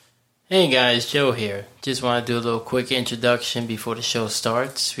Hey guys, Joe here. Just want to do a little quick introduction before the show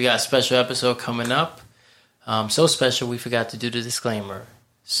starts. We got a special episode coming up. So special we forgot to do the disclaimer.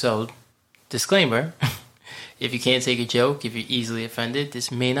 So, disclaimer, if you can't take a joke, if you're easily offended,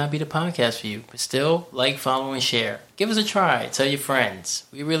 this may not be the podcast for you. But still, like, follow, and share. Give us a try. Tell your friends.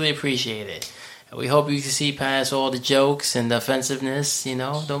 We really appreciate it. And we hope you can see past all the jokes and the offensiveness,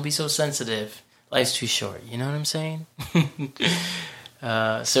 Don't be so sensitive. Life's too short, you know what I'm saying?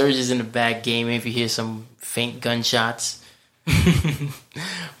 Surge is in the back gaming if you hear some faint gunshots.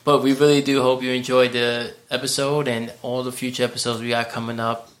 But we really do hope you enjoyed the episode and all the future episodes we got coming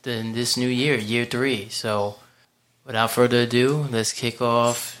up in this new year, year 3. So without further ado, let's kick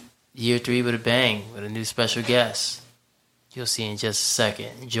off year 3 with a bang with a new special guest. You'll see in just a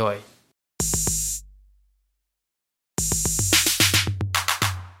second. Enjoy.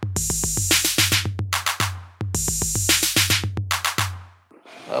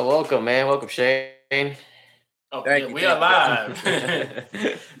 Welcome, man. Welcome, Shane. Oh, yeah, we are live.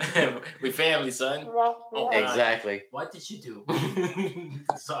 We family, son. Oh, exactly. What did you do?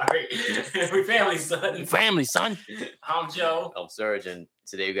 Sorry. We family, son. Family, son. I'm Joe. I'm Serge, and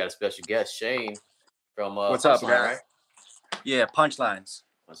today we got a special guest, Shane, from What's up, Punchline, guys? right? Yeah, Punchlines.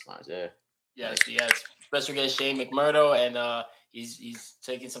 Punchlines, yeah. Yes. Special guest Shane McMurdo, and he's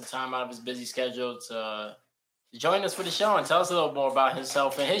taking some time out of his busy schedule to join us for the show and tell us a little more about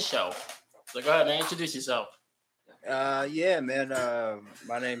himself and his show. So go ahead, man. Introduce yourself. Yeah, man.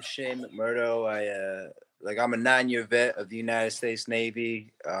 My name's Shane McMurdo. I'm a 9-year vet of the United States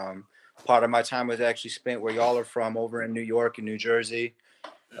Navy. Part of my time was actually spent where y'all are from, over in New York and New Jersey.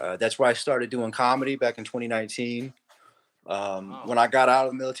 That's where I started doing comedy back in 2019. When I got out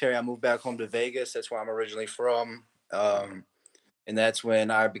of the military, I moved back home to Vegas. That's where I'm originally from. And that's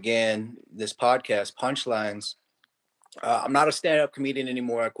when I began this podcast, Punchlines. I'm not a stand-up comedian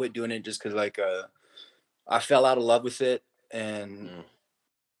anymore. I quit doing it just because I fell out of love with it. And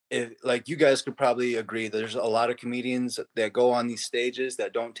you guys could probably agree, there's a lot of comedians that go on these stages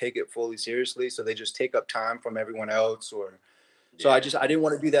that don't take it fully seriously. So they just take up time from everyone else. So I didn't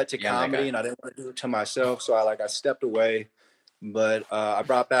want to do that to comedy, and I didn't want to do it to myself. So I stepped away. But I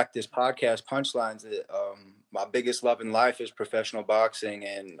brought back this podcast, Punchlines. My biggest love in life is professional boxing,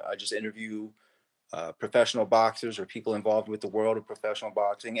 and I just interview professional boxers or people involved with the world of professional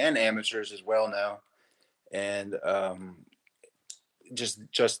boxing, and amateurs as well now. And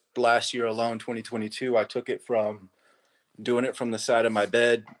just last year alone, 2022, I took it from doing it from the side of my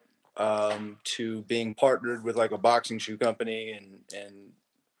bed to being partnered with like a boxing shoe company and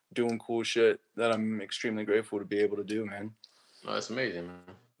doing cool shit that I'm extremely grateful to be able to do, man. Oh, that's amazing, man.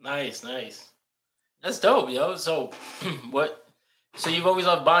 Nice. That's dope, yo. So what? So you've always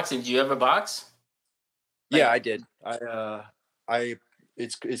loved boxing. Did you ever box? Yeah, I did.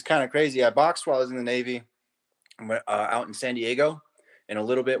 It's kind of crazy. I boxed while I was in the Navy, out in San Diego, and a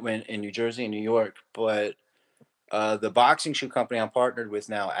little bit when in New Jersey and New York. But the boxing shoe company I'm partnered with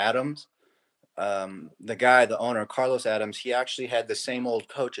now, Adams, the owner, Carlos Adams, he actually had the same old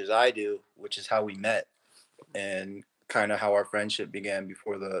coach as I do, which is how we met, and kind of how our friendship began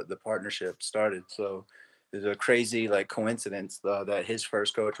before the partnership started. So there's a crazy coincidence that his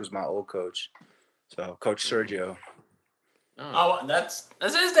first coach was my old coach. So Coach Sergio. Oh, that's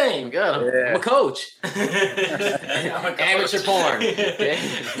his name. Got him. Yeah. I'm a coach. Amateur porn. Okay?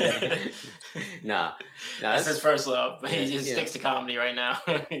 Nah, that's his first love. He just sticks to comedy right now.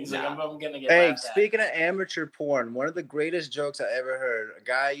 He's like, I'm gonna get. Hey, speaking of amateur porn, one of the greatest jokes I ever heard. A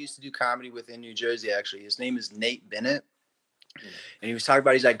guy I used to do comedy with in New Jersey. Actually, his name is Nate Bennett. And he was talking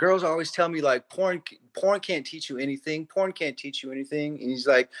about, he's like, girls always tell me porn can't teach you anything. Porn can't teach you anything. And he's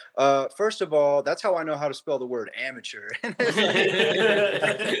like, first of all, that's how I know how to spell the word amateur. One of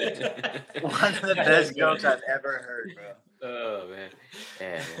the best jokes I've ever heard, bro. Oh man.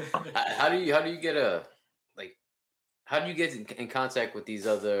 Yeah. How do you get how do you get in contact with these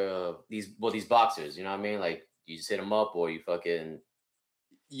other these boxers? You know what I mean? Like, you just hit them up, or you fucking.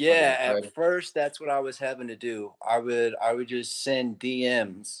 Yeah, at first that's what I was having to do. I would just send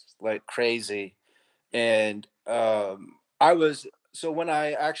DMs like crazy. And when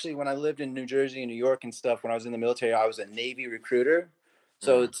I lived in New Jersey and New York and stuff, when I was in the military, I was a Navy recruiter.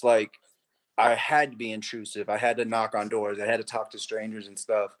 So it's like I had to be intrusive. I had to knock on doors. I had to talk to strangers and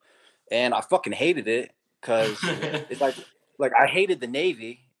stuff. And I fucking hated it because it's like I hated the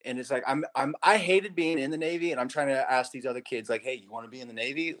Navy. And it's like I hated being in the Navy, and I'm trying to ask these other kids, like, hey, you want to be in the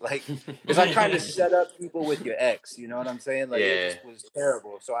Navy? Like, it's like trying to set up people with your ex, you know what I'm saying? Like, It just was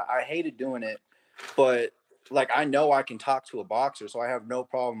terrible. So I hated doing it. But like, I know I can talk to a boxer, so I have no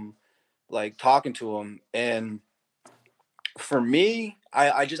problem like talking to him. And For me,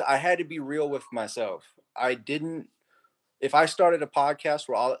 I had to be real with myself. I didn't. If I started a podcast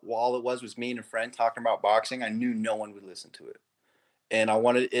where all it was me and a friend talking about boxing, I knew no one would listen to it, and I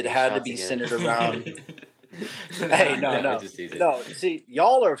wanted it Any had to shots be again? centered around. Hey, no, No, no, just teasing. no. See,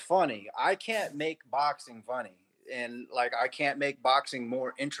 y'all are funny. I can't make boxing funny, and like I can't make boxing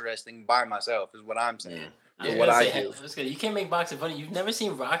more interesting by myself. Is what I'm saying. I was What gonna I say, do. you can't make boxing funny. You've never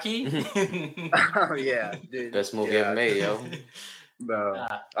seen Rocky? Oh yeah, dude. Best movie ever Yeah, made, yo. bro.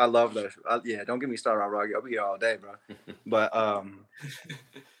 I love that. Yeah, don't get me started on Rocky. I'll be here all day, bro. But uh,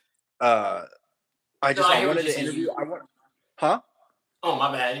 No, I I hear what wanted you're to saying. interview. I want, huh? Oh,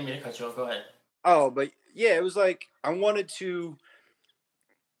 my bad. I didn't mean to cut you off. Go ahead. Oh, but yeah, it was like I wanted to.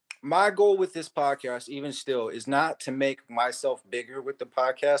 My goal with this podcast, even still, is not to make myself bigger with the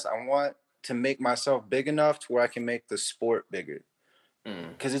podcast. I want to make myself big enough to where I can make the sport bigger.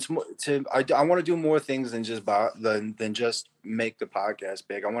 Because it's more to I want to do more things than just than just make the podcast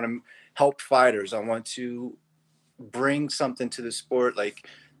big. I want to help fighters. I want to bring something to the sport like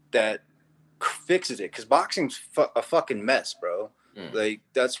that fixes it. Because boxing's a fucking mess, bro. Like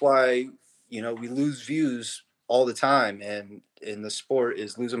that's why we lose views all the time, and the sport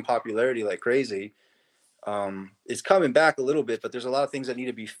is losing popularity like crazy. It's coming back a little bit, but there's a lot of things that need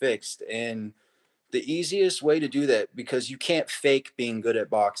to be fixed, and the easiest way to do that, because you can't fake being good at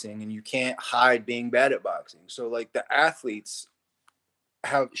boxing and you can't hide being bad at boxing. So like the athletes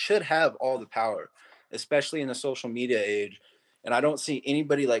should have all the power, especially in the social media age. And I don't see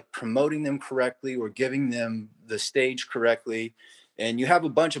anybody like promoting them correctly or giving them the stage correctly. And you have a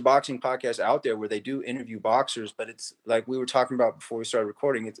bunch of boxing podcasts out there where they do interview boxers, but it's like we were talking about before we started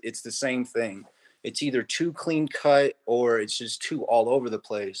recording, it's the same thing. It's either too clean cut or it's just too all over the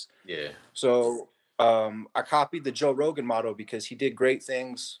place. Yeah. So I copied the Joe Rogan model because he did great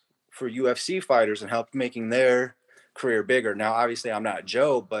things for UFC fighters and helped making their career bigger. Now, obviously, I'm not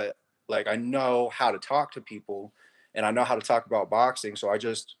Joe, but like I know how to talk to people and I know how to talk about boxing. So I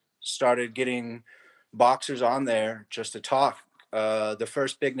just started getting boxers on there just to talk. The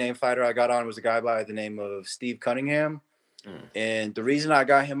first big name fighter I got on was a guy by the name of Steve Cunningham. And the reason I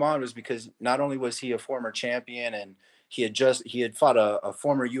got him on was because not only was he a former champion and he had fought a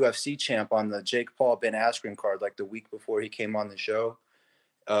former UFC champ on the Jake Paul Ben Askren card like the week before he came on the show.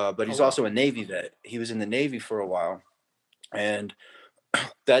 But he's also a Navy vet. He was in the Navy for a while, and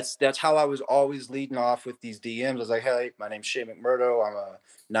that's how I was always leading off with these DMs. I was like, "Hey, my name's Shay McMurdo. I'm a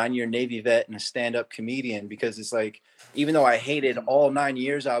 9-year Navy vet and a stand-up comedian." Because it's like, even though I hated all 9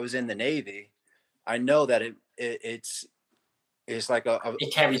 years I was in the Navy, I know that it's like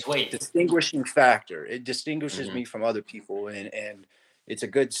It carries weight. distinguishing factor. It distinguishes me from other people, and it's a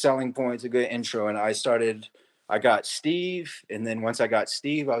good selling point. It's a good intro. And I got Steve, and then once I got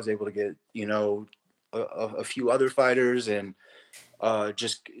Steve, I was able to get a few other fighters, and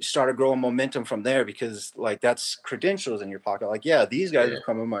just started growing momentum from there, because like that's credentials in your pocket. Like, yeah, these guys have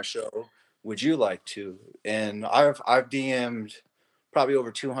come on my show. Would you like to? And I've DM'd probably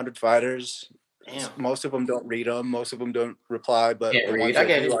over 200 fighters. Damn. Most of them don't read them. Most of them don't reply. But Can't the read. ones I that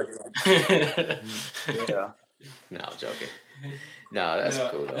get do, it. yeah. No, I'm joking. No, that's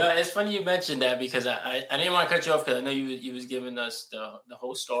cool though. No, it's funny you mentioned that because I didn't want to cut you off because I know you was giving us the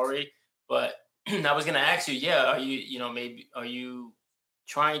whole story, but I was gonna ask you, yeah, are you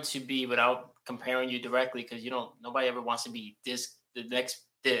trying to be, without comparing you directly, because nobody ever wants to be the next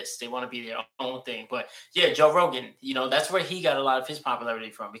this, they want to be their own thing. But yeah, Joe Rogan, that's where he got a lot of his popularity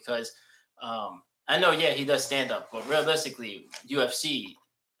from, because I know, yeah, he does stand up, but realistically, UFC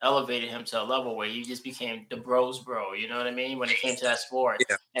elevated him to a level where he just became the bros bro. You know what I mean? When it came to that sport,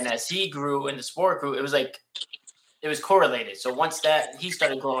 Yeah. and as he grew and the sport grew, it was like it was correlated. So once that he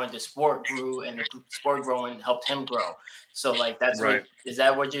started growing, the sport grew, and the sport growing helped him grow. So like that's Right. is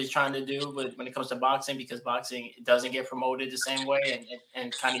that what you're trying to do when it comes to boxing? Because boxing doesn't get promoted the same way,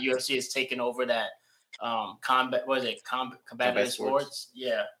 and kind of UFC is taking over that combat. What is it? Combative sports?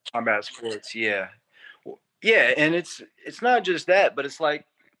 Yeah. Combat sports. Yeah. Yeah, and it's not just that, but it's like,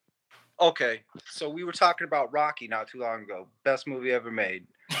 okay, so we were talking about Rocky not too long ago. Best movie ever made.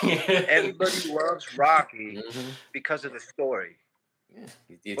 Everybody loves Rocky because of the story. Yeah,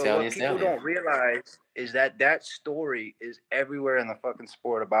 the But Italian what people stallion. don't realize is that story is everywhere in the fucking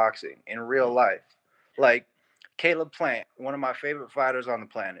sport of boxing in real life. Like Caleb Plant, one of my favorite fighters on the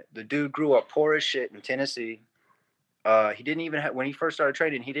planet. The dude grew up poor as shit in Tennessee. He didn't even have, when he first started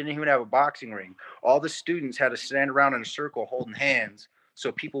training, he didn't even have a boxing ring. All the students had to stand around in a circle holding hands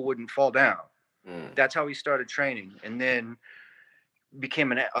so people wouldn't fall down. That's how he started training, and then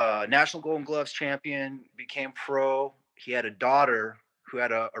became a national Golden Gloves champion, became pro. He had a daughter who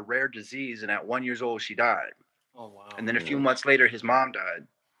had a rare disease, and at 1 year old, she died. Oh wow. And then a few months later, his mom died.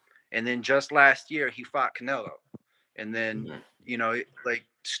 And then just last year, he fought Canelo. And then, like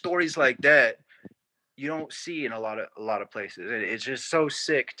stories like that, you don't see in a lot of places. And it's just so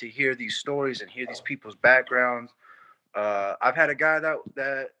sick to hear these stories and hear these people's backgrounds. I've had a guy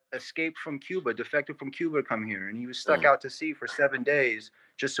that escaped from Cuba, defected from Cuba, to come here, and he was stuck out to sea for 7 days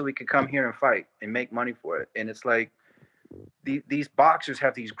just so he could come here and fight and make money for it. And it's like these boxers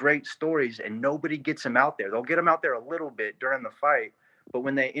have these great stories, and nobody gets them out there. They'll get them out there a little bit during the fight, but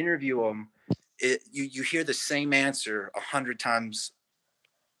when they interview them, you hear the same answer 100 times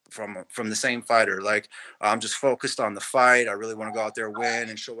from the same fighter. Like, I'm just focused on the fight. I really want to go out there, win,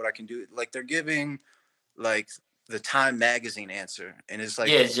 and show what I can do. Like, they're giving like the Time magazine answer, and it's like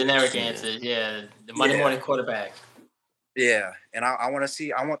generic answers. Yeah, the Monday morning quarterback. Yeah, and I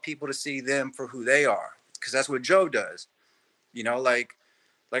want people to see them for who they are, because that's what Joe does. Like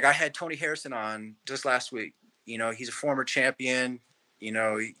I had Tony Harrison on just last week. He's a former champion.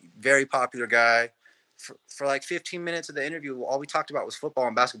 Very popular guy. For like 15 minutes of the interview, all we talked about was football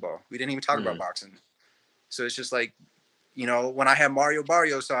and basketball. We didn't even talk about boxing. So it's just like, when I had Mario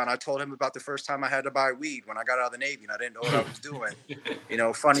Barrios on, I told him about the first time I had to buy weed when I got out of the Navy and I didn't know what I was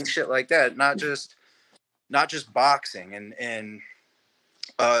doing. Funny shit like that. Not just boxing. And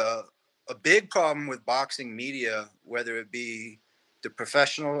a big problem with boxing media, whether it be the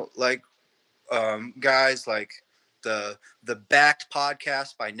professional guys like the backed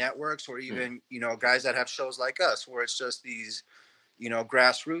podcast by networks, or even guys that have shows like us where it's just these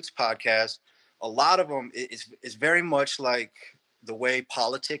grassroots podcasts. A lot of them is very much like the way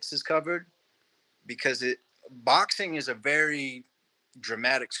politics is covered, because boxing is a very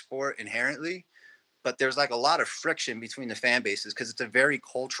dramatic sport inherently, but there's like a lot of friction between the fan bases because it's a very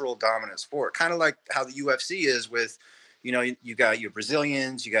cultural dominant sport, kind of like how the UFC is with, you got your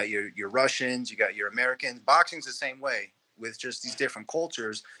Brazilians, you got your Russians, you got your Americans. Boxing's the same way, with just these different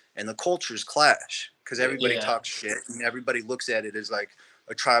cultures, and the cultures clash because everybody talks shit and everybody looks at it as like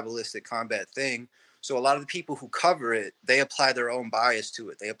a tribalistic combat thing. So a lot of the people who cover it, they apply their own bias to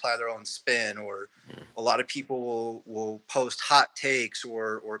it. They apply their own spin, or a lot of people will post hot takes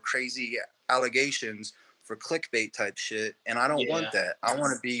or crazy allegations for clickbait type shit. And I don't want that. I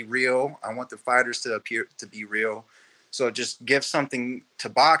want to be real. I want the fighters to appear to be real. So just give something to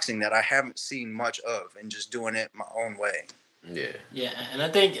boxing that I haven't seen much of, and just doing it my own way. Yeah, and I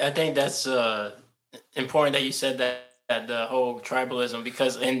think that's important that you said that the whole tribalism,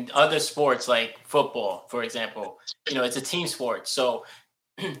 because in other sports like football, for example, it's a team sport. So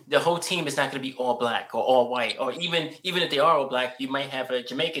the whole team is not going to be all black or all white, or even if they are all black, you might have a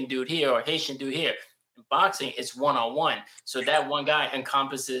Jamaican dude here or Haitian dude here. In boxing, it's one-on-one. So that one guy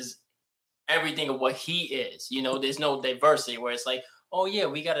encompasses everything of what he is. There's no diversity where it's like, oh yeah,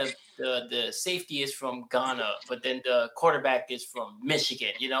 we got the safety is from Ghana, but then the quarterback is from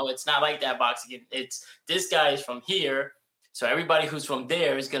Michigan. It's not like that boxing. It's this guy is from here, so everybody who's from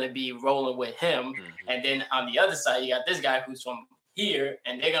there is going to be rolling with him. And then on the other side, you got this guy who's from here,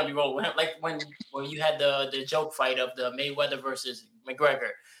 and they're going to be rolling with him. Like when you had the joke fight of the Mayweather versus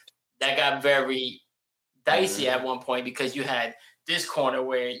McGregor, that got very dicey at one point, because you had this corner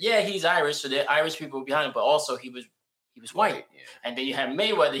where he's Irish, so the Irish people behind him, but also he was white. And then you have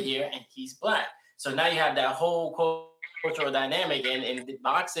Mayweather here, and he's black. So now you have that whole cultural dynamic in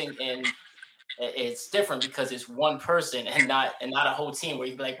boxing, and it's different because it's one person and not a whole team, where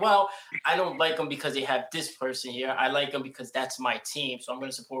you'd be like, well, I don't like them because they have this person here. I like them because that's my team, so I'm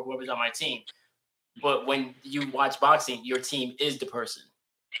going to support whoever's on my team. But when you watch boxing, your team is the person.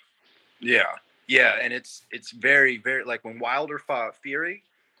 Yeah, and it's very, very, like when Wilder fought Fury,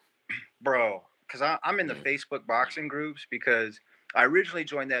 bro, because I'm in the Facebook boxing groups, because I originally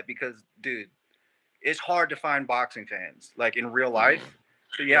joined that because, dude, it's hard to find boxing fans, like in real life.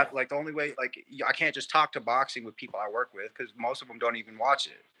 So you have to, like, the only way, like, I can't just talk to boxing with people I work with, because most of them don't even watch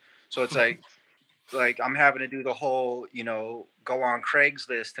it. So it's like I'm having to do the whole, go on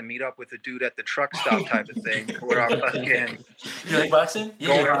Craigslist to meet up with a dude at the truck stop type of thing. Where I'm fucking, you like boxing?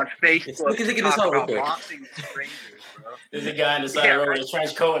 Going on Facebook to talk about boxing with strangers, bro. There's a guy on the side of the road with a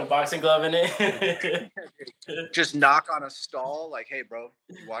trench coat and a boxing glove in it. Just knock on a stall, like, hey, bro,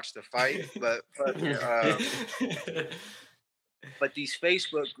 you watch the fight. But these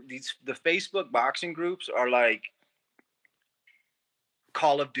the Facebook boxing groups are like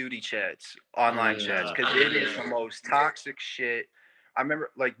Call of Duty chats, online chats, because it is the most toxic shit. I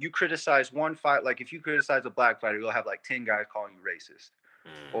remember, like, you criticize one fight, like if you criticize a black fighter, you'll have like 10 guys calling you racist,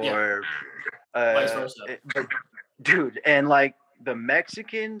 or vice versa. Dude, and like the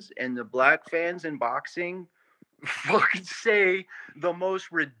Mexicans and the black fans in boxing fucking say the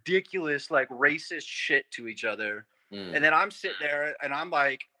most ridiculous, like racist shit to each other. And then I'm sitting there and I'm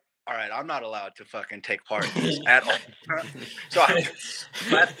like, all right, I'm not allowed to fucking take part in this at all. So I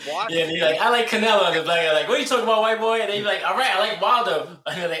watch. Yeah, they're like, I like Canelo. And the black guy like, what are you talking about, white boy? And they be like, all right, I like Wilder.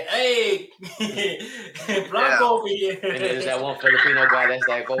 And they're like, hey, Blanco over here. And there's that one Filipino guy that's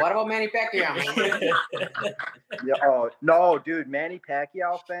like, well, what about Manny Pacquiao, man? Yeah, oh no, dude, Manny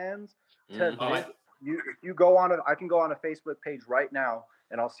Pacquiao fans. You go on I can go on a Facebook page right now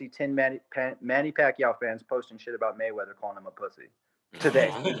and I'll see 10 Manny Pacquiao fans posting shit about Mayweather, calling him a pussy.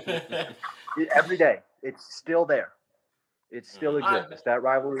 Today. Every day. It's still there. It still exists. That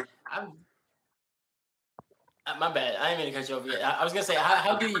rivalry. My bad. I didn't mean to cut you off yet. I was going to say,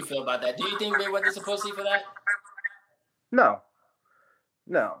 how do you feel about that? Do you think Mayweather's a pussy for that? No.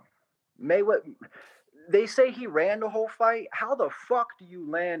 Mayweather, they say he ran the whole fight. How the fuck do you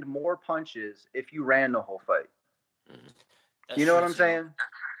land more punches if you ran the whole fight? You know what I'm saying?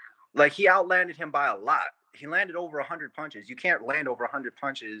 Like, he outlanded him by a lot. He landed over 100 punches. You can't land over 100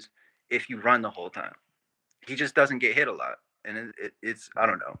 punches if you run the whole time. He just doesn't get hit a lot. And it's I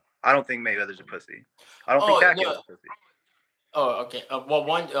don't know. I don't think Mayweather's a pussy. I don't think Pacquiao's a pussy. Oh, okay.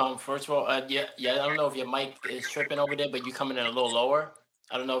 Well, first of all, yeah, I don't know if your mic is tripping over there, but you're coming in a little lower.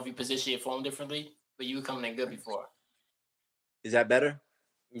 I don't know if you position your phone differently, but you were coming in good before. Is that better?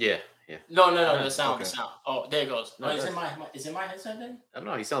 Yeah. No, the sound. Oh, there it goes. No, is it my headset then? I don't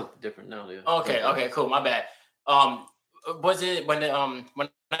know. He sounds different now. Yeah. Okay, cool. My bad. Was it when I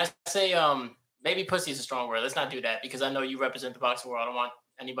say maybe pussy is a strong word? Let's not do that because I know you represent the boxing world. I don't want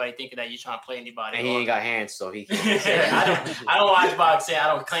anybody thinking that you're trying to play anybody. And he ain't got hands, so he can't. I don't watch boxing. I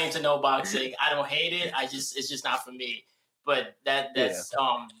don't claim to know boxing. I don't hate it. It's just not for me. But that's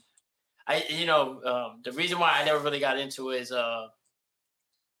the reason why I never really got into it is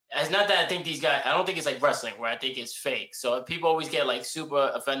it's not that I think these guys. I don't think it's like wrestling where I think it's fake. So people always get like super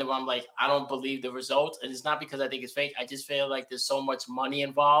offended when I'm like, I don't believe the results, and it's not because I think it's fake. I just feel like there's so much money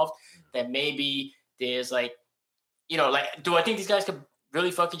involved that maybe there's like, do I think these guys could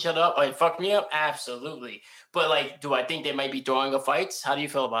really fuck each other up? Like fuck me up, absolutely. But like, do I think they might be throwing up fights? How do you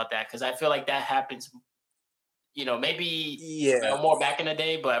feel about that? Because I feel like that happens. Maybe more back in the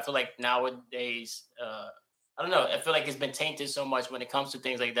day, but I feel like nowadays. I don't know. I feel like it's been tainted so much when it comes to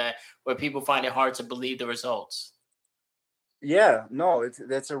things like that, where people find it hard to believe the results. Yeah, no,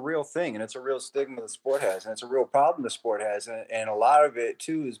 that's a real thing, and it's a real stigma the sport has, and it's a real problem the sport has, and a lot of it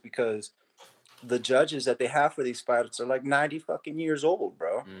too is because the judges that they have for these fights are like 90 fucking years old,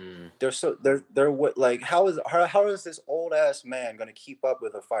 bro. They're what, like how is this old ass man gonna keep up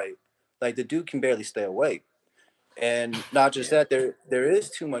with a fight? Like the dude can barely stay awake, and not just that, there is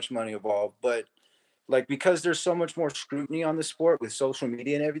too much money involved, but. Like, because there's so much more scrutiny on the sport with social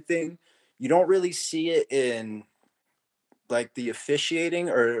media and everything, you don't really see it in like the officiating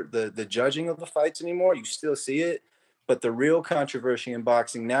or the judging of the fights anymore. You still see it, but the real controversy in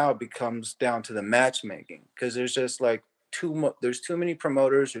boxing now becomes down to the matchmaking because there's just like there's too many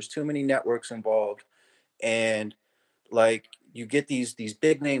promoters, there's too many networks involved, and like you get these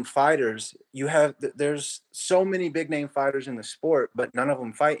big name fighters. There's so many big name fighters in the sport, but none of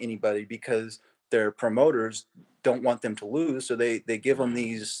them fight anybody because their promoters don't want them to lose, so they give them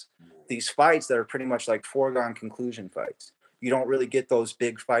these fights that are pretty much like foregone conclusion fights. You don't really get those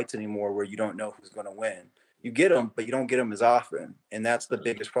big fights anymore where you don't know who's going to win. You get them, but you don't get them as often, and that's the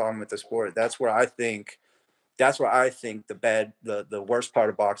biggest problem with the sport. That's where I think the worst part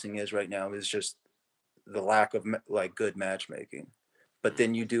of boxing is right now is just the lack of like good matchmaking. But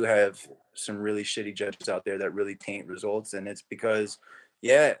then you do have some really shitty judges out there that really taint results, and it's because,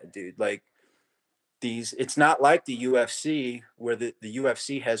 dude, like. It's not like the UFC where the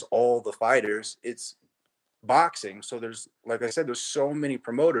UFC has all the fighters. It's boxing. So there's, like I said, there's so many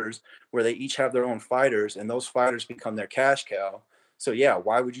promoters where they each have their own fighters and those fighters become their cash cow. So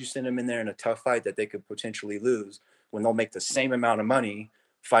why would you send them in there in a tough fight that they could potentially lose when they'll make the same amount of money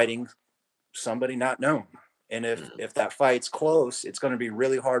fighting somebody not known? And if that fight's close, it's going to be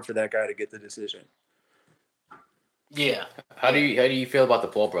really hard for that guy to get the decision. Yeah. How do you feel about the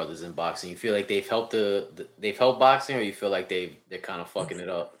Paul brothers in boxing? You feel like they've helped they've helped boxing, or you feel like they're kind of fucking it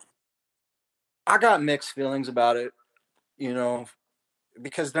up? I got mixed feelings about it,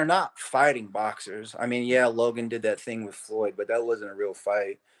 because they're not fighting boxers. I mean, Logan did that thing with Floyd, but that wasn't a real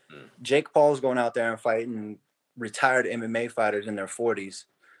fight. Jake Paul's going out there and fighting retired MMA fighters in their 40s,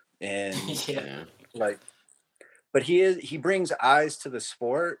 and but he brings eyes to the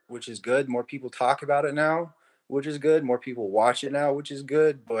sport, which is good. More people talk about it now, which is good. More people watch it now, which is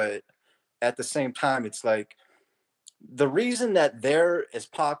good. But at the same time, it's like the reason that they're as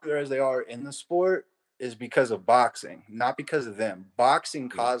popular as they are in the sport is because of boxing, not because of them. Boxing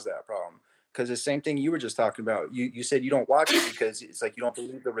caused that problem. Because the same thing you were just talking about. You said you don't watch it because it's like you don't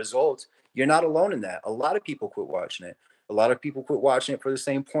believe the results. You're not alone in that. A lot of people quit watching it. A lot of people quit watching it for the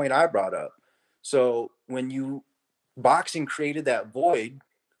same point I brought up. So when boxing created that void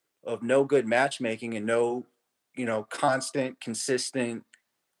of no good matchmaking and no, constant, consistent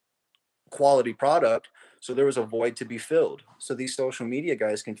quality product. So there was a void to be filled. So these social media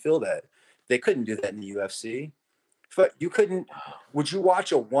guys can fill that. They couldn't do that in the UFC. But you couldn't. Would you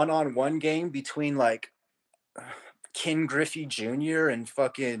watch a one-on-one game between like Ken Griffey Jr. and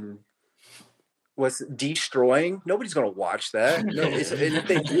fucking was destroying? Nobody's gonna watch that. No, and if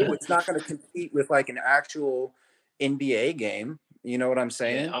they do, it's not gonna compete with like an actual NBA game. You know what I'm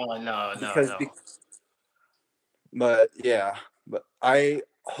saying? Yeah. Oh no, Because, no. but I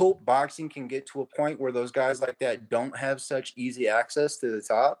hope boxing can get to a point where those guys like that don't have such easy access to the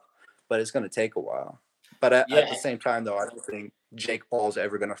top, but it's going to take a while. But at the same time, though, I don't think Jake Paul's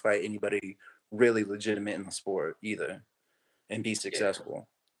ever going to fight anybody really legitimate in the sport either and be successful.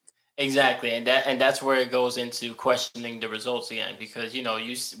 Exactly, and that's where it goes into questioning the results again, because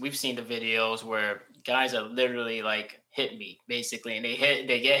we've seen the videos where guys are literally like hit me basically, and they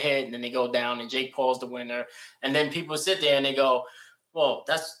get hit, and then they go down, and Jake Paul's the winner, and then people sit there and they go, well,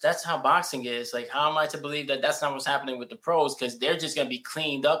 that's how boxing is. Like, how am I to believe that that's not what's happening with the pros? Because they're just going to be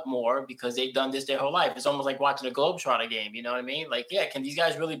cleaned up more because they've done this their whole life. It's almost like watching a Globetrotter game. You know what I mean? Like, yeah, can these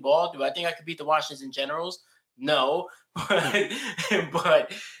guys really ball? Do I think I could beat the Washington Generals? No.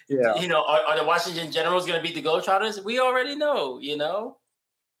 but Yeah. Are the Washington Generals going to beat the Globetrotters? We already know,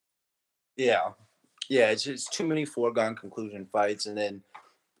 Yeah. Yeah, it's just too many foregone conclusion fights. And then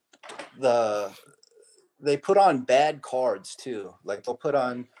they put on bad cards too. Like they'll put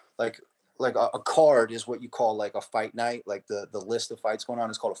on like a card is what you call like a fight night. Like the list of fights going on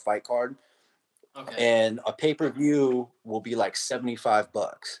is called a fight card. Okay. And a pay-per-view will be like $75.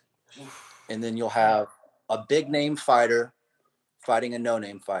 And then you'll have a big name fighter fighting a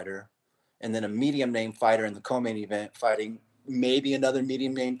no-name fighter, and then a medium name fighter in the co-main event fighting maybe another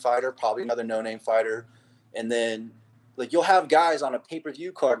medium name fighter, probably another no-name fighter. And then like you'll have guys on a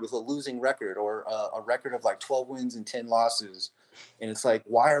pay-per-view card with a losing record or a record of like 12 wins and 10 losses. And it's like,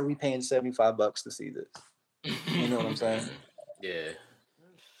 why are we paying $75 to see this? You know what I'm saying? Yeah.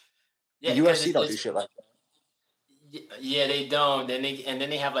 The UFC don't do shit like that. Yeah, they don't. Then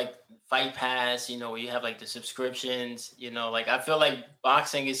they have like Fight Pass, where you have like the subscriptions, like I feel like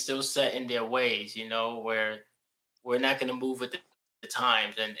boxing is still set in their ways, where we're not going to move with the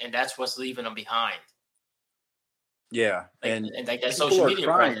times, and that's what's leaving them behind. Yeah, and like that social media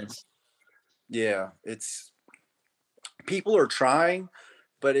presence. Yeah, people are trying,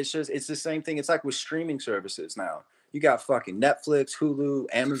 but it's the same thing. It's like with streaming services now. You got fucking Netflix, Hulu,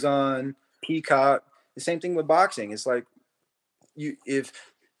 Amazon, Peacock. The same thing with boxing. It's like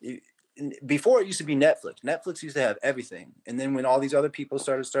before it used to be Netflix. Netflix used to have everything, and then when all these other people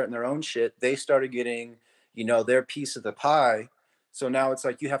starting their own shit, they started getting their piece of the pie. So now it's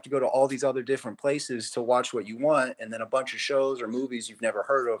like you have to go to all these other different places to watch what you want, and then a bunch of shows or movies you've never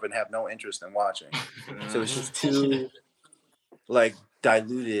heard of and have no interest in watching. So it's just too like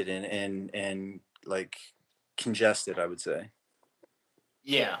diluted and like congested, I would say.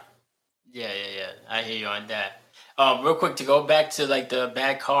 Yeah. I hear you on that. Real quick to go back to like the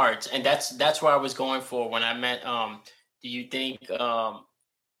bad cards, and that's where I was going for when I meant. Do you think?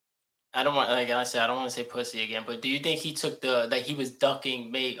 I don't want, like I said, I don't want to say pussy again, but do you think he took he was ducking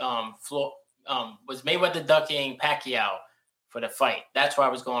was Mayweather ducking Pacquiao for the fight? That's what I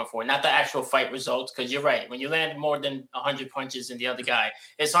was going for, not the actual fight results. Because you're right, when you land more than 100 punches in the other guy,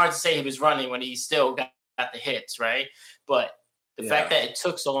 it's hard to say he was running when he still got the hits, right? But the fact that it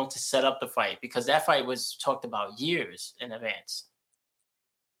took so long to set up the fight, because that fight was talked about years in advance.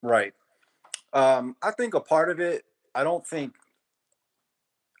 Right. I think a part of it, I don't think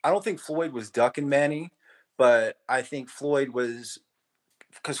Floyd was ducking Manny, but I think Floyd was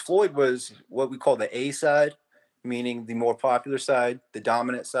what we call the A side, meaning the more popular side, the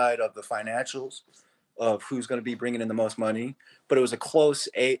dominant side of the financials of who's going to be bringing in the most money. But it was a close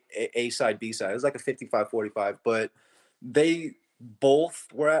A side, B side. It was like a 55-45, but they both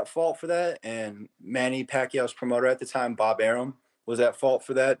were at fault for that. And Manny Pacquiao's promoter at the time, Bob Arum, was at fault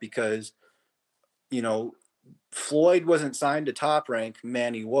for that because, Floyd wasn't signed to Top Rank,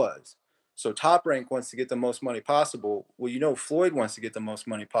 Manny was. So Top Rank wants to get the most money possible. Well, Floyd wants to get the most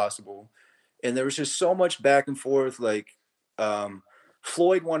money possible. And there was just so much back and forth. Like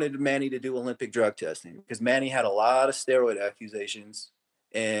Floyd wanted Manny to do Olympic drug testing because Manny had a lot of steroid accusations.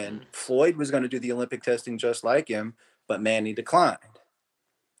 And Floyd was going to do the Olympic testing just like him, but Manny declined.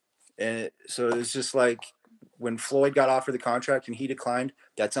 And so it's just like when Floyd got offered the contract and he declined,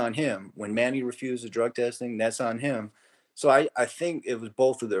 that's on him. When Manny refused the drug testing, that's on him. So I think it was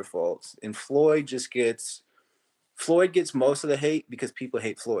both of their faults. And Floyd gets most of the hate because people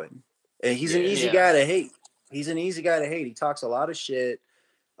hate Floyd. And he's an easy guy to hate. He's an easy guy to hate. He talks a lot of shit.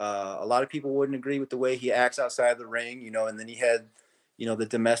 A lot of people wouldn't agree with the way he acts outside the ring, and then he had, the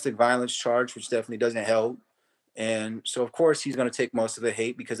domestic violence charge, which definitely doesn't help. And so, of course, he's going to take most of the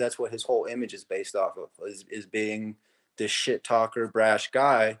hate because that's what his whole image is based off of, is being this shit talker, brash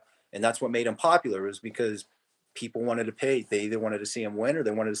guy. And that's what made him popular, is because people wanted to pay. They either wanted to see him win or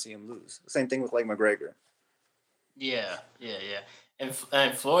they wanted to see him lose. Same thing with like McGregor. Yeah. And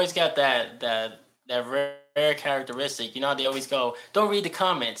Floyd's got that rare characteristic. They always go, "Don't read the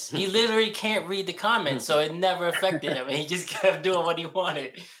comments." He literally can't read the comments, so it never affected him. And he just kept doing what he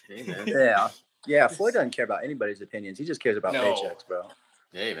wanted. Yeah. Floyd doesn't care about anybody's opinions. He just cares about paychecks, bro.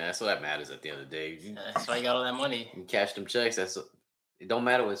 Hey, man, that's what that matters at the end of the day. That's why he got all that money. You cash them checks. It don't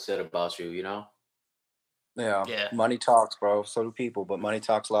matter what's said about you, Yeah. Money talks, bro. So do people, but money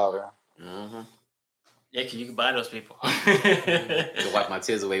talks louder. Mm-hmm. Yeah, because you can buy those people. You can wipe my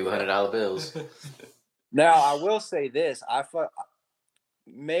tears away with $100 bills. Now, I will say this.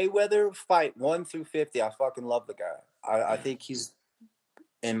 Mayweather fight 1 through 50. I fucking love the guy. I think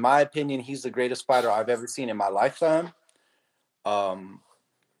in my opinion, he's the greatest fighter I've ever seen in my lifetime.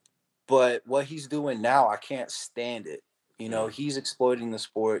 But what he's doing now, I can't stand it. He's exploiting the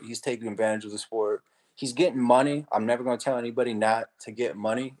sport. He's taking advantage of the sport. He's getting money. I'm never going to tell anybody not to get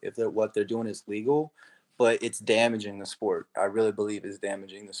money if what they're doing is legal. But it's damaging the sport. I really believe it's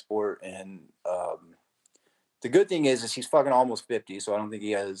damaging the sport. And the good thing is he's fucking almost 50, so I don't think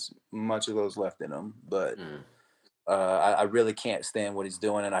he has much of those left in him. But I really can't stand what he's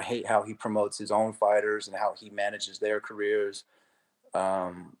doing, and I hate how he promotes his own fighters and how he manages their careers.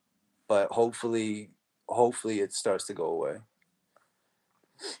 But hopefully it starts to go away.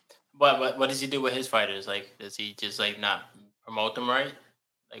 What does he do with his fighters? Like, does he just like not promote them right?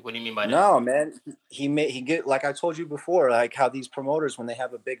 Like, what do you mean by that? No, man. He get, like I told you before, like how these promoters, when they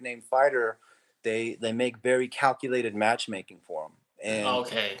have a big name fighter, they make very calculated matchmaking for him. And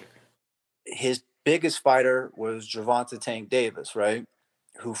okay, his biggest fighter was Gervonta Tank Davis, right?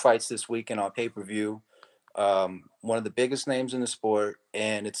 Who fights this weekend on pay-per-view. One of the biggest names in the sport,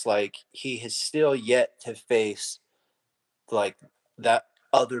 and it's like he has still yet to face like that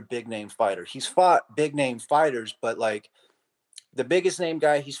other big name fighter. He's fought big name fighters, but like the biggest name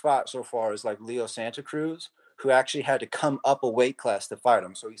guy he's fought so far is like Leo Santa Cruz, who actually had to come up a weight class to fight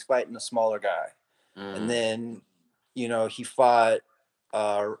him. So he's fighting a smaller guy. And then, he fought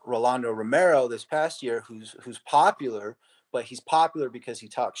Rolando Romero this past year, who's popular, but he's popular because he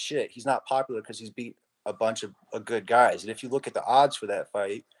talks shit. He's not popular because he's beat a bunch of good guys. And if you look at the odds for that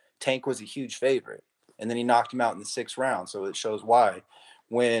fight, Tank was a huge favorite. And then he knocked him out in the 6th round. So it shows why.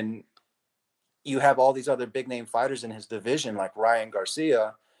 When you have all these other big name fighters in his division, like Ryan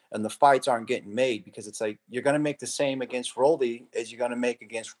Garcia, and the fights aren't getting made because it's like you're going to make the same against Roldy as you're going to make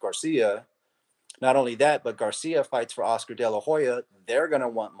against Garcia. Not only that, but Garcia fights for Oscar De La Hoya. They're going to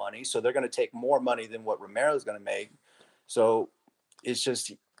want money, so they're going to take more money than what Romero is going to make. So it's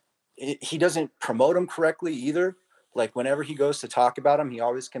just he doesn't promote them correctly either. Like whenever he goes to talk about them, he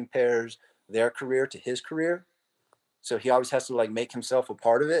always compares their career to his career. So he always has to like make himself a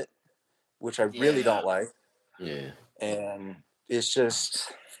part of it, which I really don't like. Yeah. And it's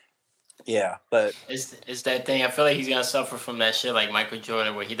just, but it's that thing. I feel like he's gonna suffer from that shit like Michael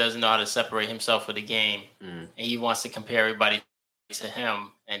Jordan, where he doesn't know how to separate himself with the game, and he wants to compare everybody to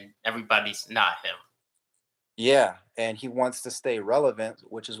him, and everybody's not him. Yeah, and he wants to stay relevant,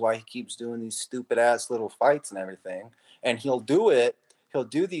 which is why he keeps doing these stupid ass little fights and everything. And he'll do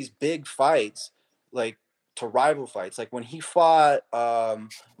these big fights, like to rival fights. Like when he fought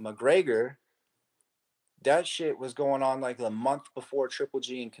McGregor, that shit was going on like a month before Triple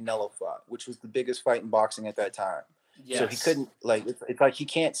G and Canelo fought, which was the biggest fight in boxing at that time. Yes. So he couldn't it's like he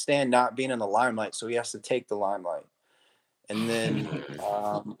can't stand not being in the limelight, so he has to take the limelight. And then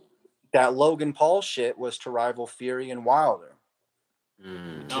that Logan Paul shit was to rival Fury and Wilder.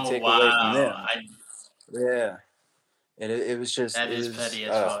 To take away from them. Yeah. And it was just petty as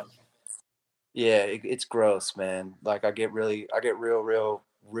fuck. Yeah, it's gross, man. Like I get real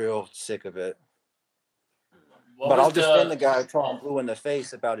sick of it. But I'll defend the guy calling blue in the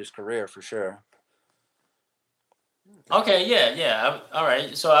face about his career for sure. Okay, yeah. All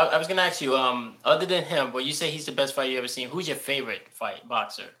right. So I was gonna ask you, other than him, well, you say he's the best fighter you ever seen. Who's your favorite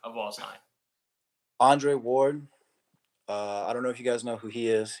boxer of all time? Andre Ward. I don't know if you guys know who he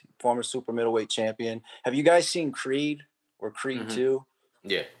is. Former super middleweight champion. Have you guys seen Creed or Creed 2?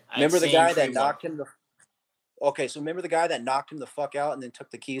 Yeah. Remember the guy that knocked him the. Okay, so remember the guy that knocked him the fuck out and then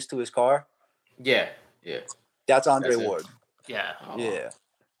took the keys to his car? Yeah. That's Andre Ward. Yeah. Oh, Yeah.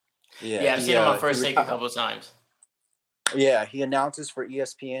 Yeah, I've seen him on First Take a couple of times. Yeah, he announces for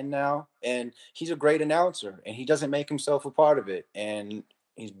ESPN now, and he's a great announcer, and he doesn't make himself a part of it, and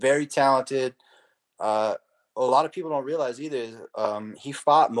he's very talented. A lot of people don't realize either. He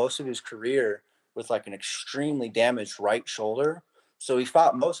fought most of his career with like an extremely damaged right shoulder, so he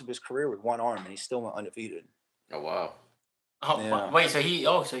fought most of his career with one arm, and he still went undefeated. Oh wow! Oh yeah. Wait, so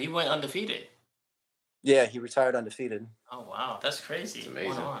he went undefeated? Yeah, he retired undefeated. Oh wow, that's crazy. It's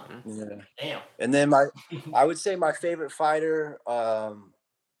amazing. Yeah. Damn. And then I would say my favorite fighter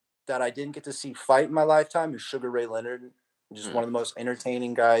that I didn't get to see fight in my lifetime is Sugar Ray Leonard. Just one of the most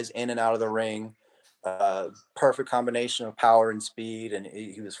entertaining guys in and out of the ring. Perfect combination of power and speed, and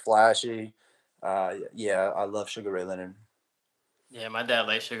he was flashy. Yeah, I love Sugar Ray Leonard. Yeah, my dad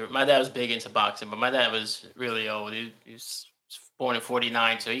liked Sugar. My dad was big into boxing, but my dad was really old. He was born in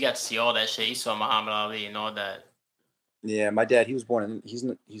 '49, so he got to see all that shit. He saw Muhammad Ali and all that. Yeah, my dad, he was born in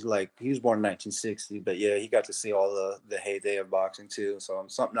 1960, but yeah, he got to see all the heyday of boxing too. So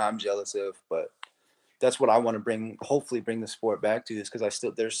something I'm jealous of, but that's what I want to hopefully bring the sport back to, is because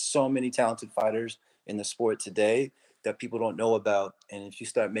there's so many talented fighters in the sport today that people don't know about. And if you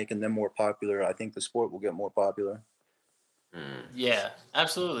start making them more popular, I think the sport will get more popular. Yeah,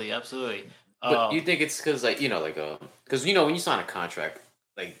 absolutely. But you think it's because because when you sign a contract,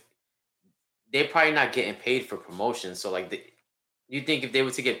 like they're probably not getting paid for promotion. So you think if they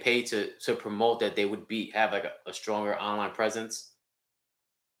were to get paid to promote that, they would have like a stronger online presence?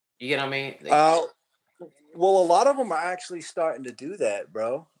 You get what I mean? Well, a lot of them are actually starting to do that,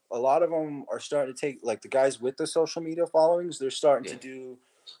 bro. A lot of them are starting to take, like, the guys with the social media followings, they're starting to do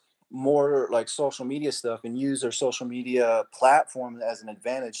more like social media stuff and use their social media platform as an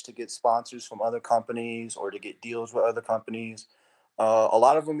advantage to get sponsors from other companies or to get deals with other companies. A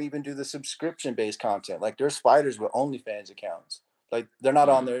lot of them even do the subscription-based content. Like, there's fighters with OnlyFans accounts. Like, they're not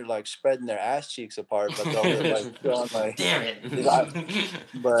on there like spreading their ass cheeks apart, but they'll like showing like. Damn it!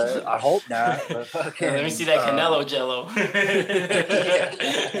 But I hope not. But fucking, let me see that Canelo Jello.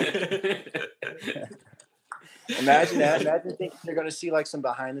 Imagine that. Imagine thinking you're gonna see like some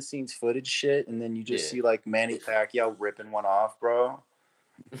behind-the-scenes footage shit, and then you just see like Manny Pacquiao ripping one off, bro.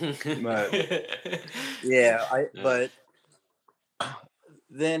 But but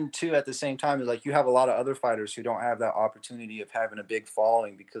then too, at the same time, is like you have a lot of other fighters who don't have that opportunity of having a big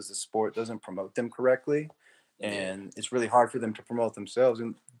following because the sport doesn't promote them correctly, and it's really hard for them to promote themselves.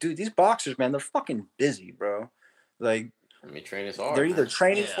 And dude, these boxers, man, they're fucking busy, bro. Like, train is hard. They're either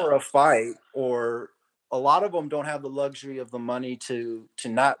training for a fight, or a lot of them don't have the luxury of the money to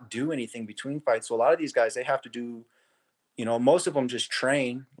not do anything between fights. So a lot of these guys, they have to do, most of them just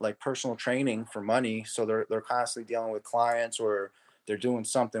train, like personal training for money. So they're constantly dealing with clients, or they're doing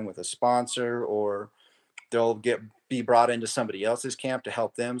something with a sponsor, or they'll be brought into somebody else's camp to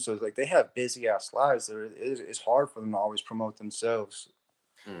help them. So it's like they have busy ass lives. It's hard for them to always promote themselves.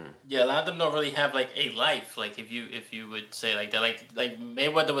 Yeah, a lot of them don't really have like a life. Like if you would say like that, like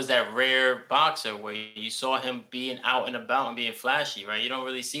Mayweather was that rare boxer where you saw him being out and about and being flashy, right? You don't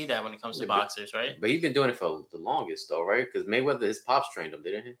really see that when it comes to boxers, right? But he's been doing it for the longest, though, right? Because Mayweather, his pops trained him,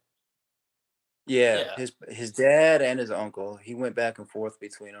 didn't he? Yeah, his dad and his uncle. He went back and forth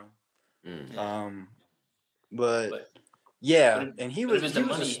between them. But and he was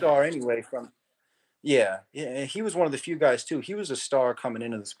a star anyway. He was one of the few guys too. He was a star coming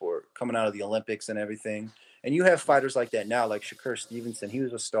into the sport, coming out of the Olympics and everything. And you have fighters like that now, like Shakur Stevenson. He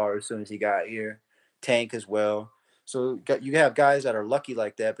was a star as soon as he got here. Tank as well. So you have guys that are lucky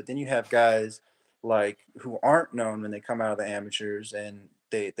like that, but then you have guys like who aren't known when they come out of the amateurs, and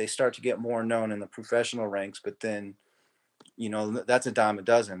they start to get more known in the professional ranks. But then, that's a dime a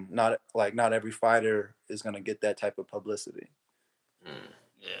dozen. Not every fighter is going to get that type of publicity.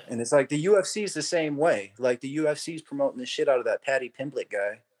 Yeah. And it's like the UFC is the same way. Like the UFC is promoting the shit out of that Paddy Pimblett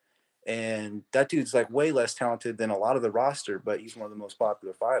guy. And that dude's like way less talented than a lot of the roster, but he's one of the most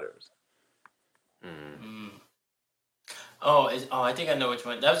popular fighters. Oh, I think I know which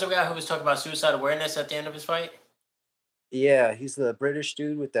one. That was the guy who was talking about suicide awareness at the end of his fight? Yeah, he's the British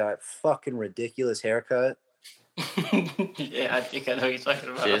dude with that fucking ridiculous haircut. Yeah, I think I know who you're talking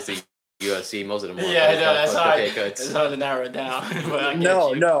about. Jesse. UFC, most of them. Yeah, I know. That's hard to narrow it down.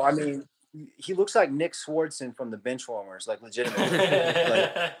 No. I mean, he looks like Nick Swardson from the Benchwarmers, like legitimately,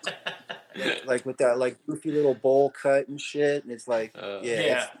 like with that like goofy little bowl cut and shit. And it's like,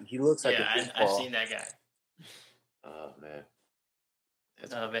 he looks like a I've seen that guy. Oh man,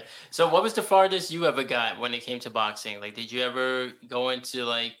 So what was the farthest you ever got when it came to boxing? Like, did you ever go into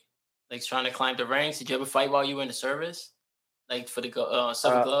like trying to climb the ranks? Did you ever fight while you were in the service? Like for the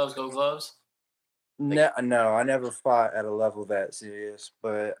silver gloves, gold gloves? No, no, I never fought at a level that serious,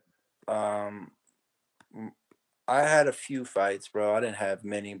 but um, I had a few fights, bro. I didn't have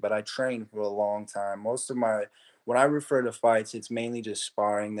many, but I trained for a long time. When I refer to fights, it's mainly just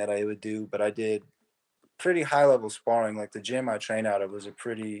sparring that I would do, but I did pretty high level sparring. Like the gym I trained out of was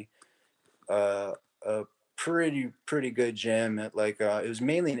uh, a pretty good gym. It was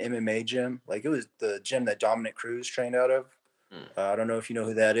mainly an MMA gym. Like it was the gym that Dominic Cruz trained out of. I don't know if you know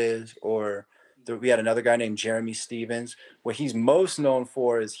who that is, or we had another guy named Jeremy Stevens. What he's most known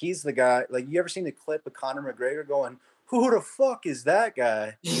for is he's the guy. Like you ever seen the clip of Conor McGregor going, "Who the fuck is that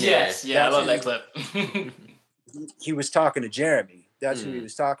guy?" Yes, yeah, I love that clip. He was talking to Jeremy. That's who he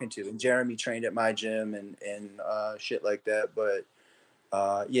was talking to, and Jeremy trained at my gym and shit like that. But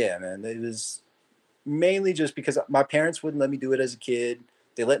yeah, man, it was mainly just because my parents wouldn't let me do it as a kid.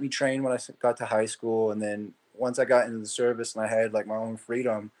 They let me train when I got to high school, and then once I got into the service and I had like my own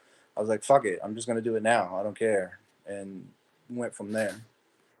freedom, I was like, fuck it, I'm just gonna do it now. I don't care, and went from there.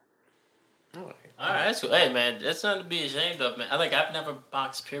 All right, that's cool. Hey, man, that's nothing to be ashamed of, man. I've never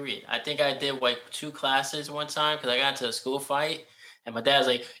boxed. Period. I think I did like 2 classes one time because I got into a school fight, and my dad's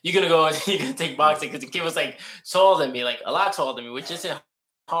like, "You're gonna go and you're gonna take boxing," because the kid was like taller than me, like a lot taller than me, which isn't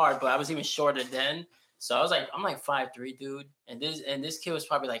hard, but I was even shorter then. So I was like, I'm like 5'3", dude, and this kid was